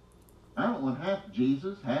 You? I don't want half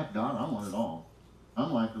Jesus, half God. I want it all.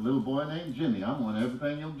 I'm like the little boy named Jimmy. I want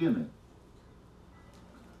everything you'll give me.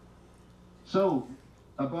 So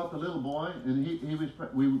I brought the little boy, and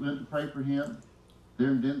we went to pray for him there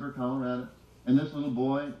in Denver, Colorado. And this little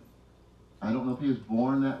boy, I don't know if he was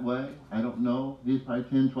born that way. I don't know. He was probably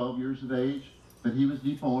 10, 12 years of age, but he was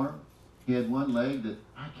deformed. He had one leg that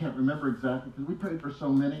I can't remember exactly because we prayed for so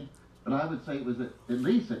many, but I would say it was at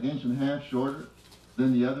least 1.5 inches shorter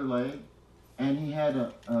than the other leg. And he had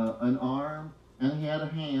an arm, and he had a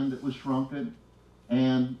hand that was shrunken,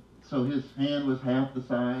 and so his hand was half the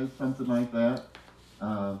size, something like that,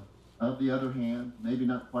 of the other hand, maybe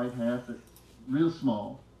not quite half, but real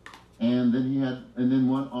small. And then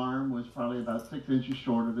one arm was probably about 6 inches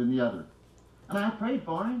shorter than the other. And I prayed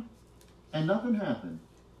for him, and nothing happened.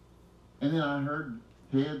 And then I heard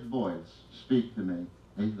Ted's voice speak to me.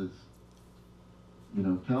 He says,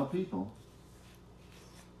 tell people,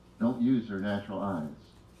 don't use their natural eyes.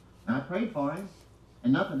 And I prayed for him,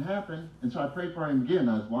 and nothing happened. And so I prayed for him again.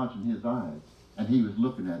 I was watching his eyes, and he was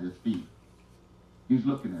looking at his feet. He was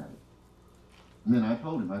looking at it. And then I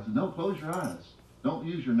told him, I said, no, close your eyes. Don't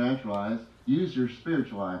use your natural eyes. Use your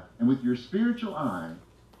spiritual eye. And with your spiritual eye,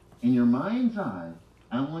 in your mind's eye,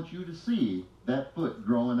 I want you to see that foot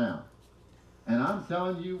growing out. And I'm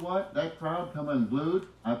telling you what, that crowd come unglued.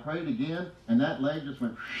 I prayed again, and that leg just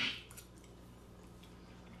went whoosh.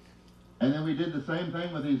 And then we did the same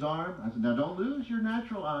thing with his arm. I said, now don't lose your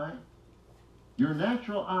natural eye. Your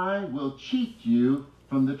natural eye will cheat you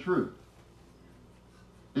from the truth.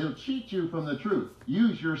 It'll cheat you from the truth.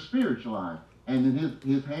 Use your spiritual eye. And then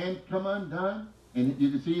his hand come undone, and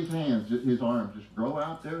you can see his arms just grow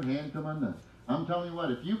out there, hand come undone. I'm telling you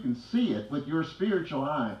what, if you can see it with your spiritual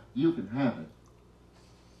eye, you can have it.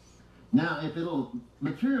 Now, if it'll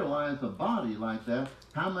materialize a body like that,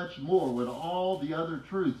 how much more would all the other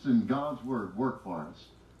truths in God's Word work for us?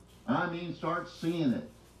 I mean, start seeing it.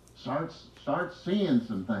 Start seeing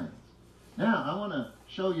some things. Now, I want to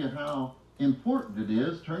show you how important it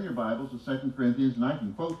is. Turn your Bibles to 2 Corinthians, and I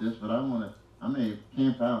can quote this, but I may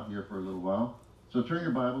camp out here for a little while. So turn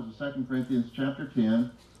your Bibles to 2 Corinthians chapter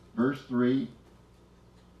 10, verse 3.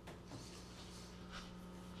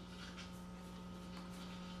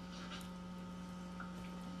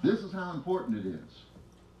 This is how important it is.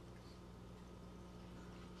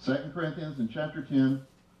 2 Corinthians in chapter 10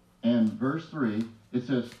 and verse 3, it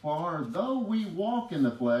says, for though we walk in the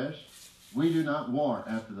flesh, we do not war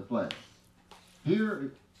after the flesh.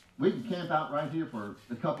 Here, we can camp out right here for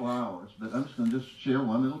a couple hours, but I'm just going to share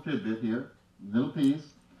one little tidbit here, little piece,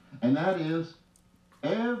 and that is,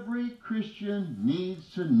 every Christian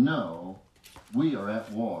needs to know we are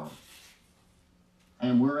at war.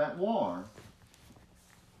 And we're at war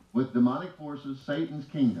with demonic forces, Satan's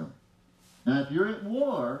kingdom. Now, if you're at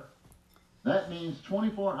war, that means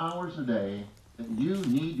 24 hours a day that you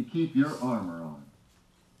need to keep your armor on.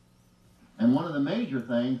 And one of the major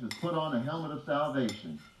things is put on a helmet of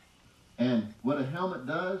salvation. And what a helmet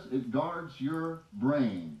does, it guards your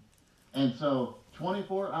brain. And so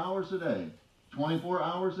 24 hours a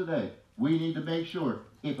day, we need to make sure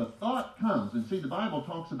if a thought comes, and see the Bible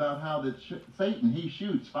talks about how that Satan, he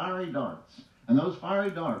shoots fiery darts. And those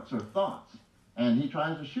fiery darts are thoughts. And he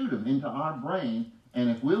tries to shoot them into our brain. And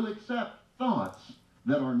if we'll accept thoughts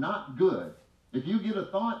that are not good, if you get a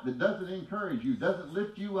thought that doesn't encourage you, doesn't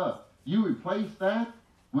lift you up, you replace that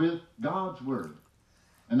with God's Word.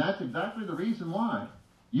 And that's exactly the reason why.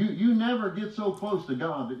 You never get so close to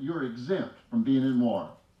God that you're exempt from being in war.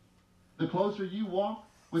 The closer you walk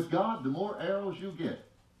with God, the more arrows you get.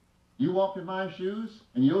 You walk in my shoes,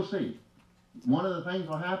 and you'll see. One of the things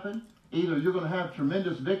will happen, either you're going to have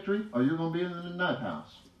tremendous victory, or you're going to be in the nut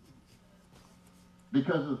house.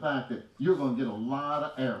 Because of the fact that you're going to get a lot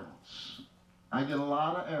of arrows. I get a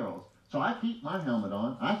lot of arrows. So I keep my helmet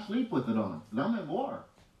on. I sleep with it on, because I'm in war.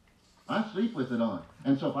 I sleep with it on.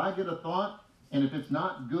 And so if I get a thought, and if it's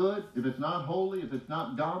not good, if it's not holy, if it's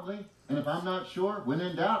not godly, and if I'm not sure, when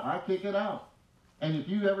in doubt, I kick it out. And if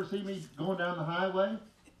you ever see me going down the highway,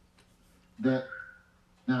 that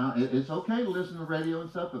Now, it's okay to listen to radio and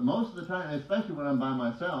stuff, but most of the time, especially when I'm by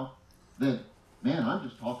myself, that, man, I'm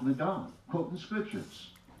just talking to God, quoting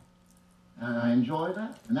scriptures. And I enjoy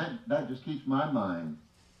that. And that just keeps my mind.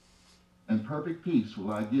 And perfect peace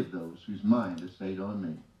will I give those whose mind is stayed on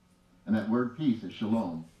me. And that word peace is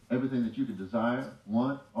shalom. Everything that you could desire,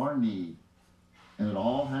 want, or need. And it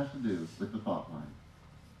all has to do with the thought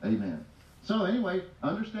life. Amen. So anyway,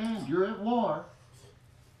 understand you're at war.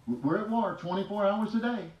 We're at war 24 hours a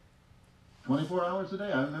day. 24 hours a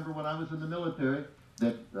day. I remember when I was in the military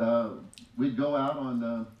that we'd go out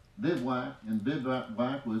on bivouac, and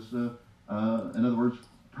bivouac was, in other words,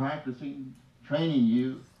 practicing, training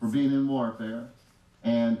you for being in warfare,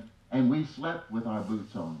 and we slept with our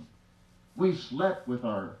boots on. We slept with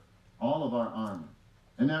all of our armor.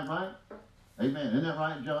 Isn't that right? Amen. Isn't that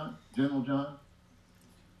right, John? General John?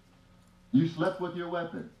 You slept with your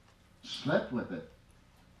weapon. Slept with it.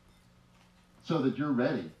 So that you're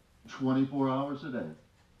ready 24 hours a day.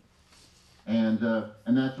 And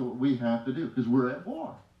that's what we have to do, because we're at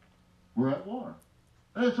war. We're at war.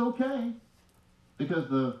 But it's okay, because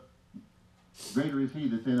the greater is he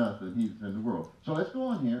that's in us than he that's in the world. So let's go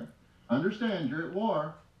on here. Understand you're at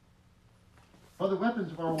war. For the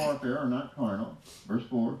weapons of our warfare are not carnal, verse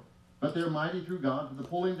 4, but they're mighty through God for the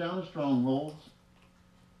pulling down of strongholds.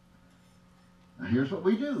 Now here's what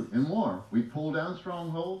we do in war. We pull down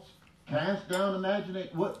strongholds, cast down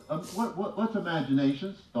imagination. What's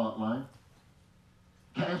imaginations? Thought life.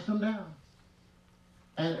 Cast them down.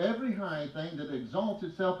 And every high thing that exalts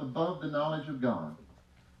itself above the knowledge of God.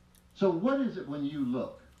 So what is it when you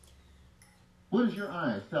look? What is your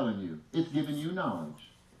eyes telling you? It's giving you knowledge.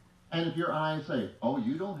 And if your eyes say, oh,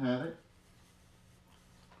 you don't have it.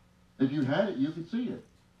 If you had it, you could see it.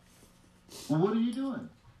 Well, what are you doing?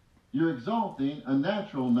 You're exalting a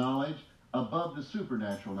natural knowledge above the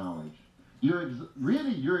supernatural knowledge.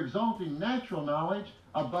 You're exalting natural knowledge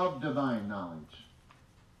above divine knowledge.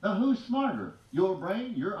 Now, who's smarter? Your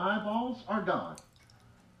brain, your eyeballs, or God?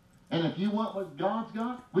 And if you want what God's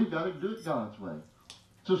got, we've got to do it God's way.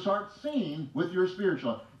 So start seeing with your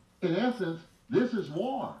spiritual. In essence, this is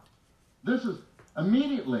war. This is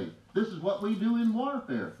what we do in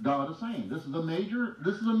warfare. God is saying this is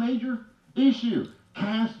a major issue.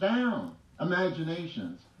 Cast down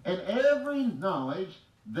imaginations and every knowledge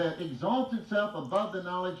that exalts itself above the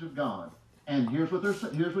knowledge of God. And here's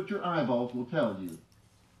what your eyeballs will tell you.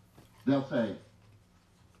 They'll say,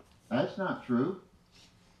 that's not true.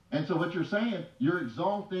 And so what you're saying, you're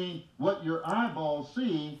exalting what your eyeballs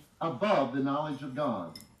see above the knowledge of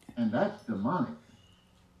God. And that's demonic.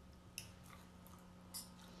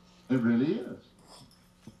 It really is.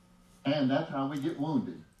 And that's how we get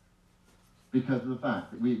wounded. Because of the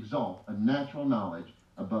fact that we exalt a natural knowledge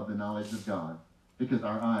above the knowledge of God. Because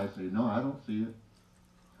our eyes say, no, I don't see it.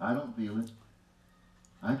 I don't feel it.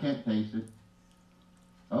 I can't taste it.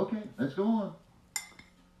 Okay, let's go on.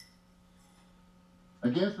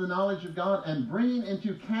 Against the knowledge of God, and bringing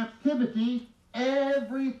into captivity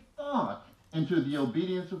every thought into the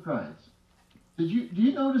obedience of Christ. Do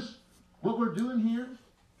you notice what we're doing here?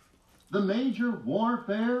 The major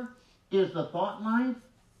warfare is the thought life,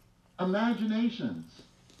 imaginations,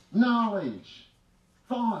 knowledge,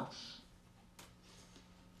 thoughts.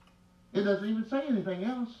 It doesn't even say anything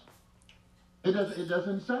else. It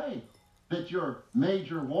doesn't say that your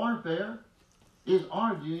major warfare is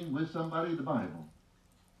arguing with somebody in the Bible.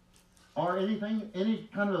 Or any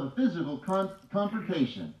kind of a physical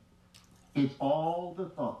confrontation. It's all the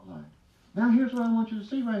thought life. Now here's what I want you to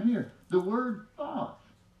see right here. The word thought.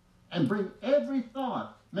 And bring every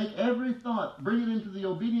thought, make every thought, bring it into the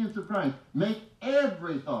obedience of Christ. Make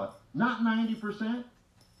every thought, not 90%.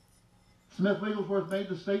 Smith Wigglesworth made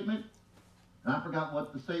the statement, and I forgot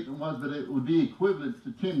what the statement was, but it would be equivalent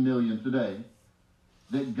to 10 million today,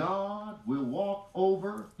 that God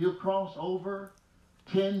will he'll cross over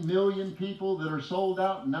 10 million people that are sold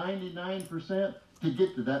out 99% to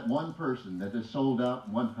get to that one person that is sold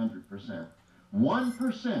out 100%.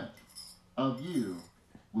 1% of you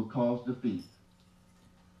will cause defeat.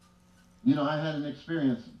 You know, I had an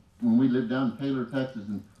experience when we lived down in Taylor, Texas,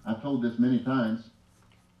 and I've told this many times,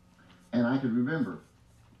 and I could remember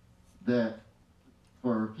that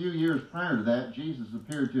for a few years prior to that, Jesus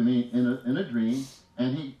appeared to me in a dream,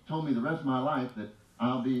 and he told me the rest of my life that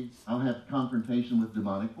I'll have confrontation with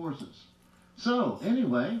demonic forces. So,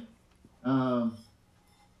 anyway, I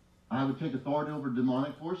would take authority over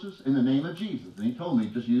demonic forces in the name of Jesus. And he told me,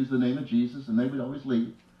 just use the name of Jesus, and they would always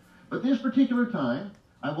leave. But this particular time,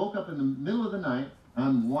 I woke up in the middle of the night.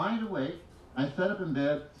 I'm wide awake. I sat up in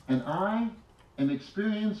bed, and I am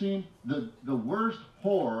experiencing the worst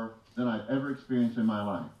horror than I've ever experienced in my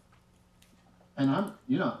life. And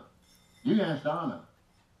you can ask Donna,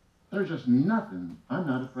 there's just nothing. I'm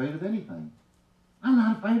not afraid of anything. I'm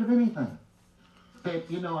not afraid of anything. That,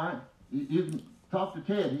 you can talk to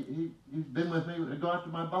Ted. He's been with me to go after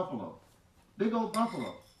my buffalo. Big old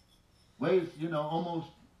buffalo. Weighs, almost,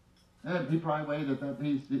 he probably weighed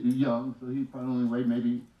he's young, so he probably only weighed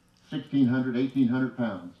maybe 1,600, 1,800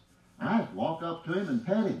 pounds. I just walk up to him and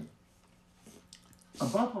pet him. A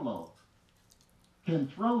buffalo can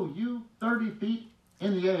throw you 30 feet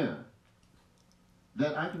in the air.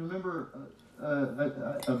 That I can remember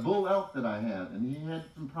a bull elk that I had, and he had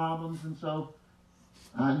some problems, and so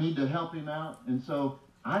I need to help him out, and so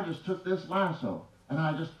I just took this lasso, and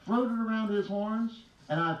I just floated around his horns,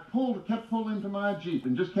 and I kept pulling him to my Jeep,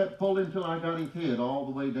 and just kept pulling until I got his head all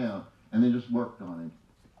the way down, and then just worked on him.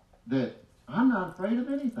 That I'm not afraid of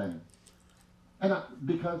anything. And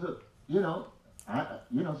because of,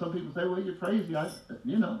 some people say, well, you're crazy. I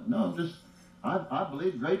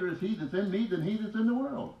believe greater is he that's in me than he that's in the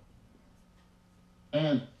world.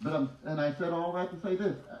 And I said all that to say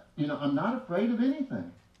this, I'm not afraid of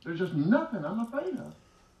anything. There's just nothing I'm afraid of.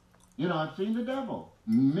 I've seen the devil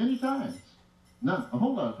many times. Not a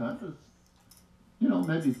whole lot of times. It's,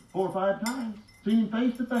 maybe 4 or 5 times. Seen him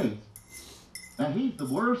face to face. Now he's the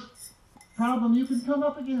worst problem you can come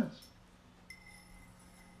up against.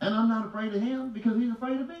 And I'm not afraid of him because he's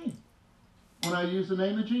afraid of me when I use the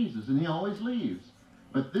name of Jesus, and he always leaves.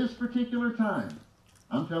 But this particular time,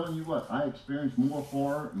 I'm telling you what, I experienced more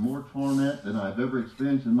horror and more torment than I've ever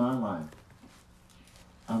experienced in my life.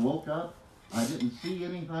 I woke up, I didn't see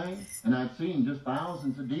anything, and I'd seen just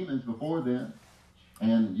thousands of demons before then.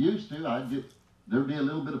 And used to, there'd be a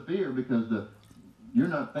little bit of fear because you're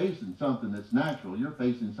not facing something that's natural, you're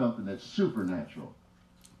facing something that's supernatural.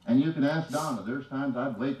 And you can ask Donna, there's times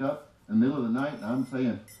I'd wake up in the middle of the night and I'm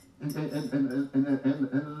saying, in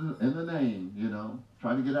the name,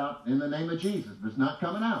 try to get out in the name of Jesus, but it's not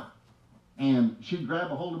coming out. And she'd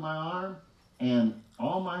grab a hold of my arm, and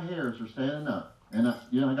all my hairs are standing up. And I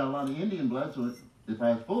got a lot of Indian blood, so if I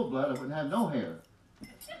had full blood, I wouldn't have no hair.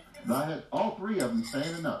 But I had all 3 of them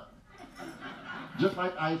standing up, just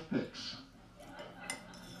like ice picks.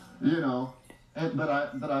 But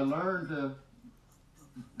I learned to,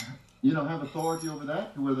 have authority over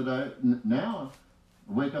that to where now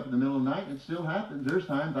I wake up in the middle of the night, and it still happens. There's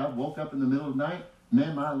times I've woke up in the middle of the night,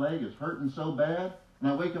 man, my leg is hurting so bad,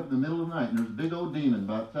 and I wake up in the middle of the night, and there's a big old demon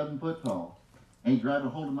about 7 foot tall, and he's grabbing a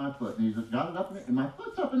hold of my foot, and he's just got it up in the air, and my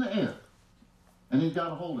foot's up in the air, and he's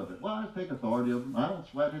got a hold of it. Well, I just take authority over him. I don't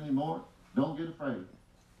sweat anymore. Don't get afraid.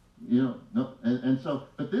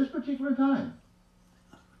 But this particular time,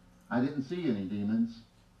 I didn't see any demons,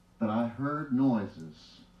 but I heard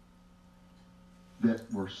noises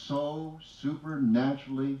that were so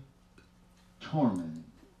supernaturally tormenting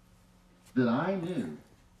that I knew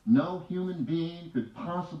no human being could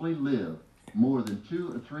possibly live more than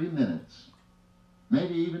 2 or 3 minutes,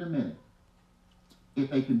 maybe even a minute,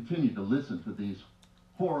 if they continued to listen to these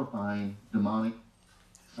horrifying demonic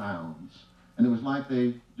sounds. And it was like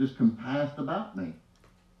they just compassed about me.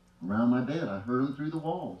 Around my bed, I heard them through the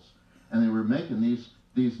walls. And they were making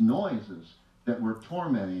these noises that were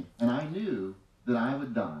tormenting, and I knew that I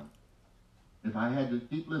would die. If I had to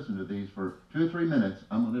keep listening to these for 2 or 3 minutes,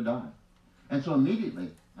 I'm going to die. And so immediately,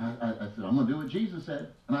 I said, I'm going to do what Jesus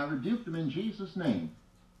said. And I rebuked them in Jesus' name.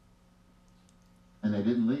 And they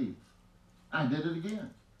didn't leave. I did it again.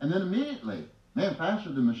 And then immediately, man,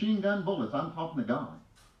 faster than machine gun bullets, I'm talking to God.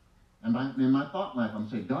 And in my thought life, I'm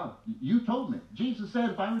saying, God, you told me. Jesus said,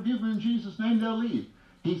 if I rebuke them in Jesus' name, they'll leave.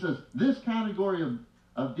 He says, this category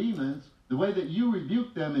of demons, the way that you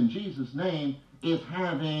rebuke them in Jesus' name is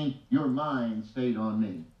having your mind stayed on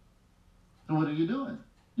me. So what are you doing?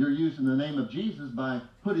 You're using the name of Jesus by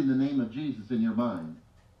putting the name of Jesus in your mind.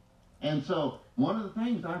 And so one of the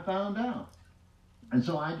things I found out, and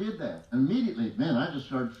so I did that. Immediately, man, I just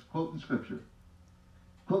started quoting Scripture.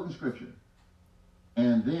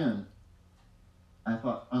 And then I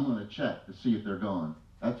thought, I'm going to check to see if they're gone.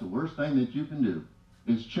 That's the worst thing that you can do,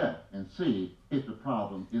 is check and see if the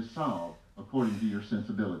problem is solved according to your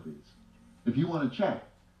sensibilities. If you want to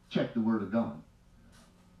check the Word of God.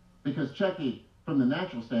 Because checking from the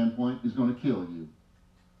natural standpoint is going to kill you.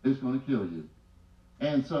 It's going to kill you.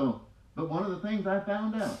 And so, but one of the things I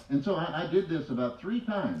found out, and so I did this about 3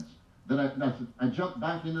 times, that I jumped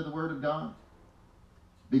back into the Word of God,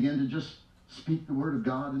 began to just speak the Word of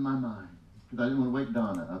God in my mind, because I didn't want to wake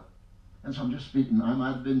Donna up. And so I'm just speaking. I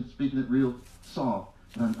might have been speaking it real soft,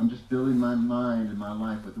 but I'm just filling my mind and my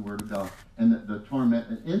life with the Word of God. And the torment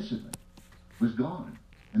instantly was gone.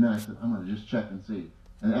 And then I said, I'm going to just check and see.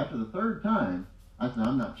 And after the third time, I said,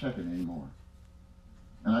 I'm not checking anymore.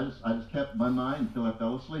 And I just kept my mind until I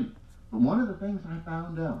fell asleep. But one of the things I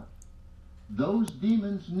found out, those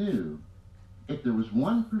demons knew if there was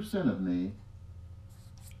 1% of me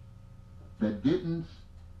that didn't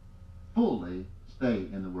fully stay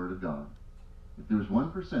in the Word of God, if there was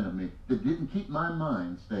 1% of me that didn't keep my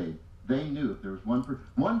mind stayed, they knew if there was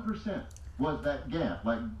 1% was that gap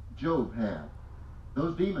like Job had.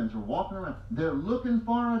 Those demons are walking around. They're looking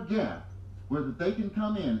for a gap where that they can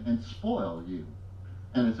come in and spoil you.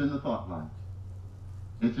 And it's in the thought life.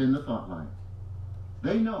 It's in the thought life.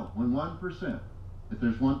 They know when 1%, if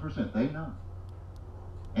there's 1%, they know.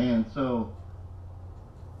 And so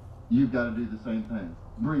you've got to do the same thing.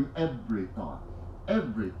 Bring every thought.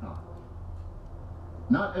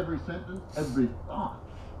 Not every sentence, every thought.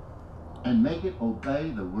 And make it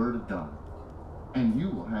obey the Word of God. And you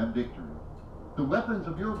will have victory. The weapons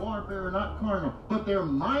of your warfare are not carnal, but they're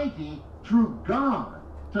mighty through God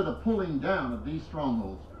to the pulling down of these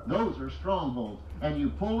strongholds. Those are strongholds. And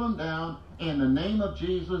you pull them down in the name of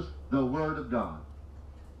Jesus, the Word of God.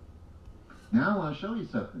 Now I want to show you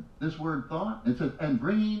something. This word thought, it says, and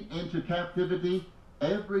bringing into captivity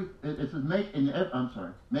making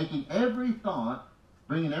every thought,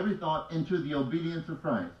 bringing every thought into the obedience of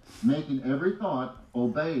Christ. Making every thought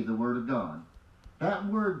obey the Word of God. That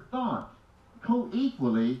word thought,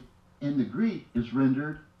 co-equally in the Greek, is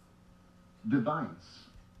rendered device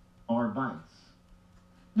or vice.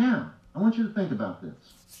 Now, I want you to think about this.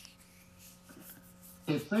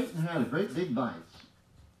 If Satan had a great big vice,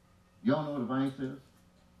 y'all know what a vice is?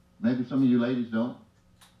 Maybe some of you ladies don't.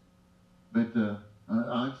 But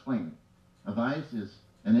I'll explain it. A vice is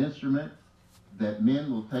an instrument that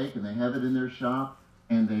men will take, and they have it in their shop,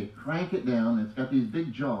 and they crank it down. It's got these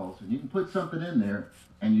big jaws, and you can put something in there,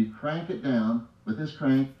 and you crank it down with this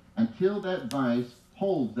crank until that vice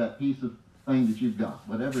holds that piece of thing that you've got,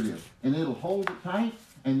 whatever it is. And it'll hold it tight,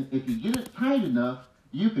 and if you get it tight enough,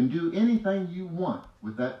 you can do anything you want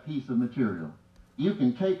with that piece of material. You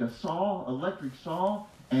can take a saw, electric saw,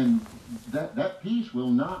 and that piece will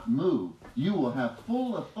not move. You will have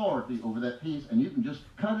full authority over that piece, and you can just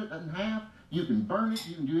cut it in half. You can burn it.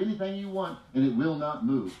 You can do anything you want, and it will not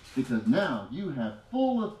move. Because now you have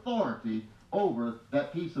full authority over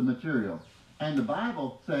that piece of material. And the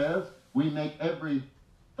Bible says we make every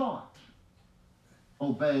thought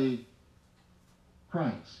obey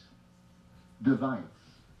Christ. Device.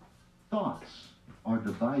 Thoughts are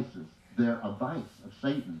devices. They're a vice of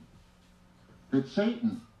Satan. That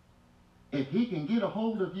Satan, if he can get a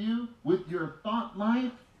hold of you with your thought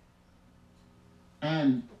life,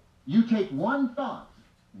 and you take one thought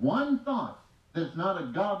that's not a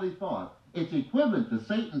godly thought, it's equivalent to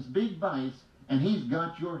Satan's big vice, and he's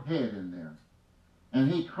got your head in there. And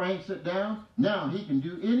he cranks it down. Now he can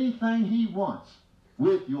do anything he wants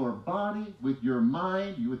with your body, with your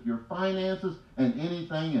mind, with your finances, and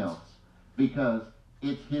anything else. Because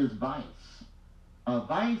it's his vice. A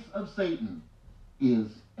vice of Satan is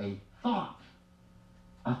a thought.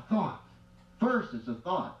 A thought. First it's a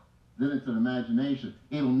thought. Then it's an imagination.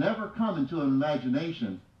 It'll never come into an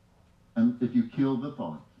imagination if you kill the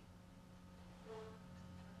thought.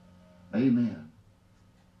 Amen.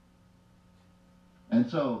 And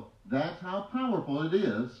so that's how powerful it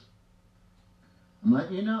is. I'm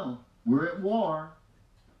letting you know, we're at war,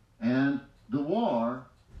 and the war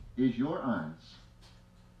is your eyes.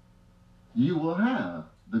 You will have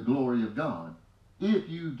the glory of God if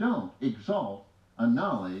you don't exalt a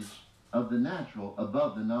knowledge of the natural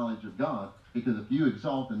above the knowledge of God. Because if you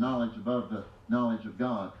exalt the knowledge above the knowledge of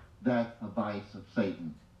God, that's a vice of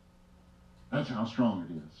Satan. That's how strong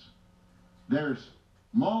it is. There's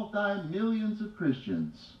multi-millions of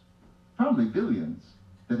Christians, probably billions,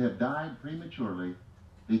 that have died prematurely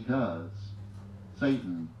because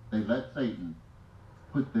Satan, they let Satan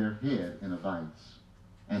put their head in a vice.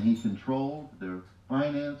 And he controlled their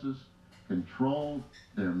finances, controlled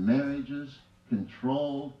their marriages,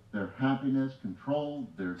 controlled their happiness, controlled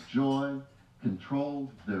their joy,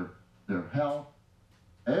 controlled their health,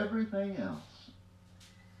 everything else.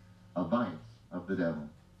 A vice of the devil.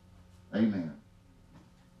 Amen.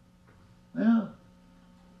 Yeah.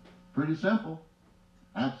 Pretty simple.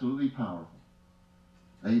 Absolutely powerful.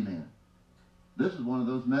 Amen. This is one of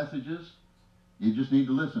those messages you just need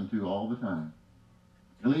to listen to all the time.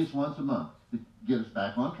 At least once a month to get us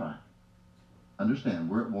back on track. Understand,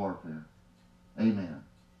 we're at warfare. Amen.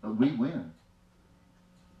 But we win.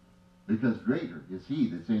 Because greater is he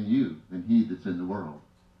that's in you than he that's in the world.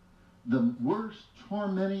 The worst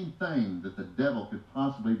tormenting thing that the devil could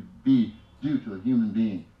possibly be due to a human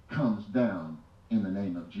being comes down in the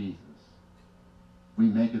name of Jesus. we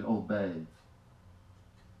make it obey.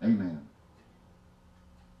 Amen.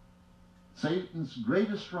 Satan's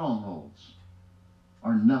greatest strongholds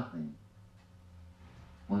are nothing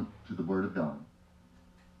to the Word of God.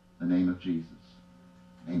 In the name of Jesus.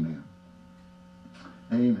 Amen.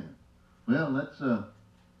 Amen. Well, let's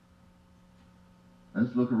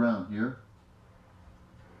look around here.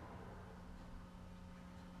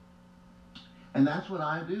 And that's what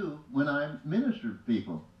I do when I minister to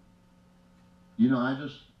people. You know,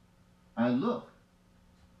 I look.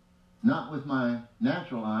 Not with my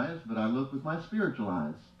natural eyes, but I look with my spiritual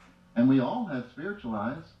eyes. And we all have spiritual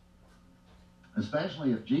eyes.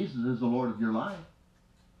 Especially if Jesus is the Lord of your life.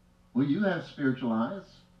 Well, you have spiritual eyes.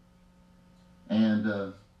 And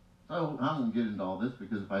so I won't get into all this,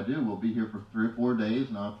 because if I do, we'll be here for 3 or 4 days,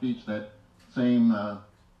 and I'll teach that same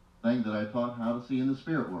thing that I taught, how to see in the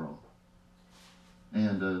spirit world.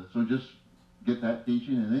 And so just get that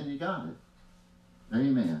teaching, and then you got it.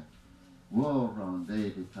 Amen.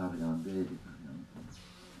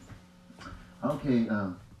 Okay,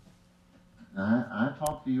 I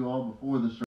talked to you all before the service.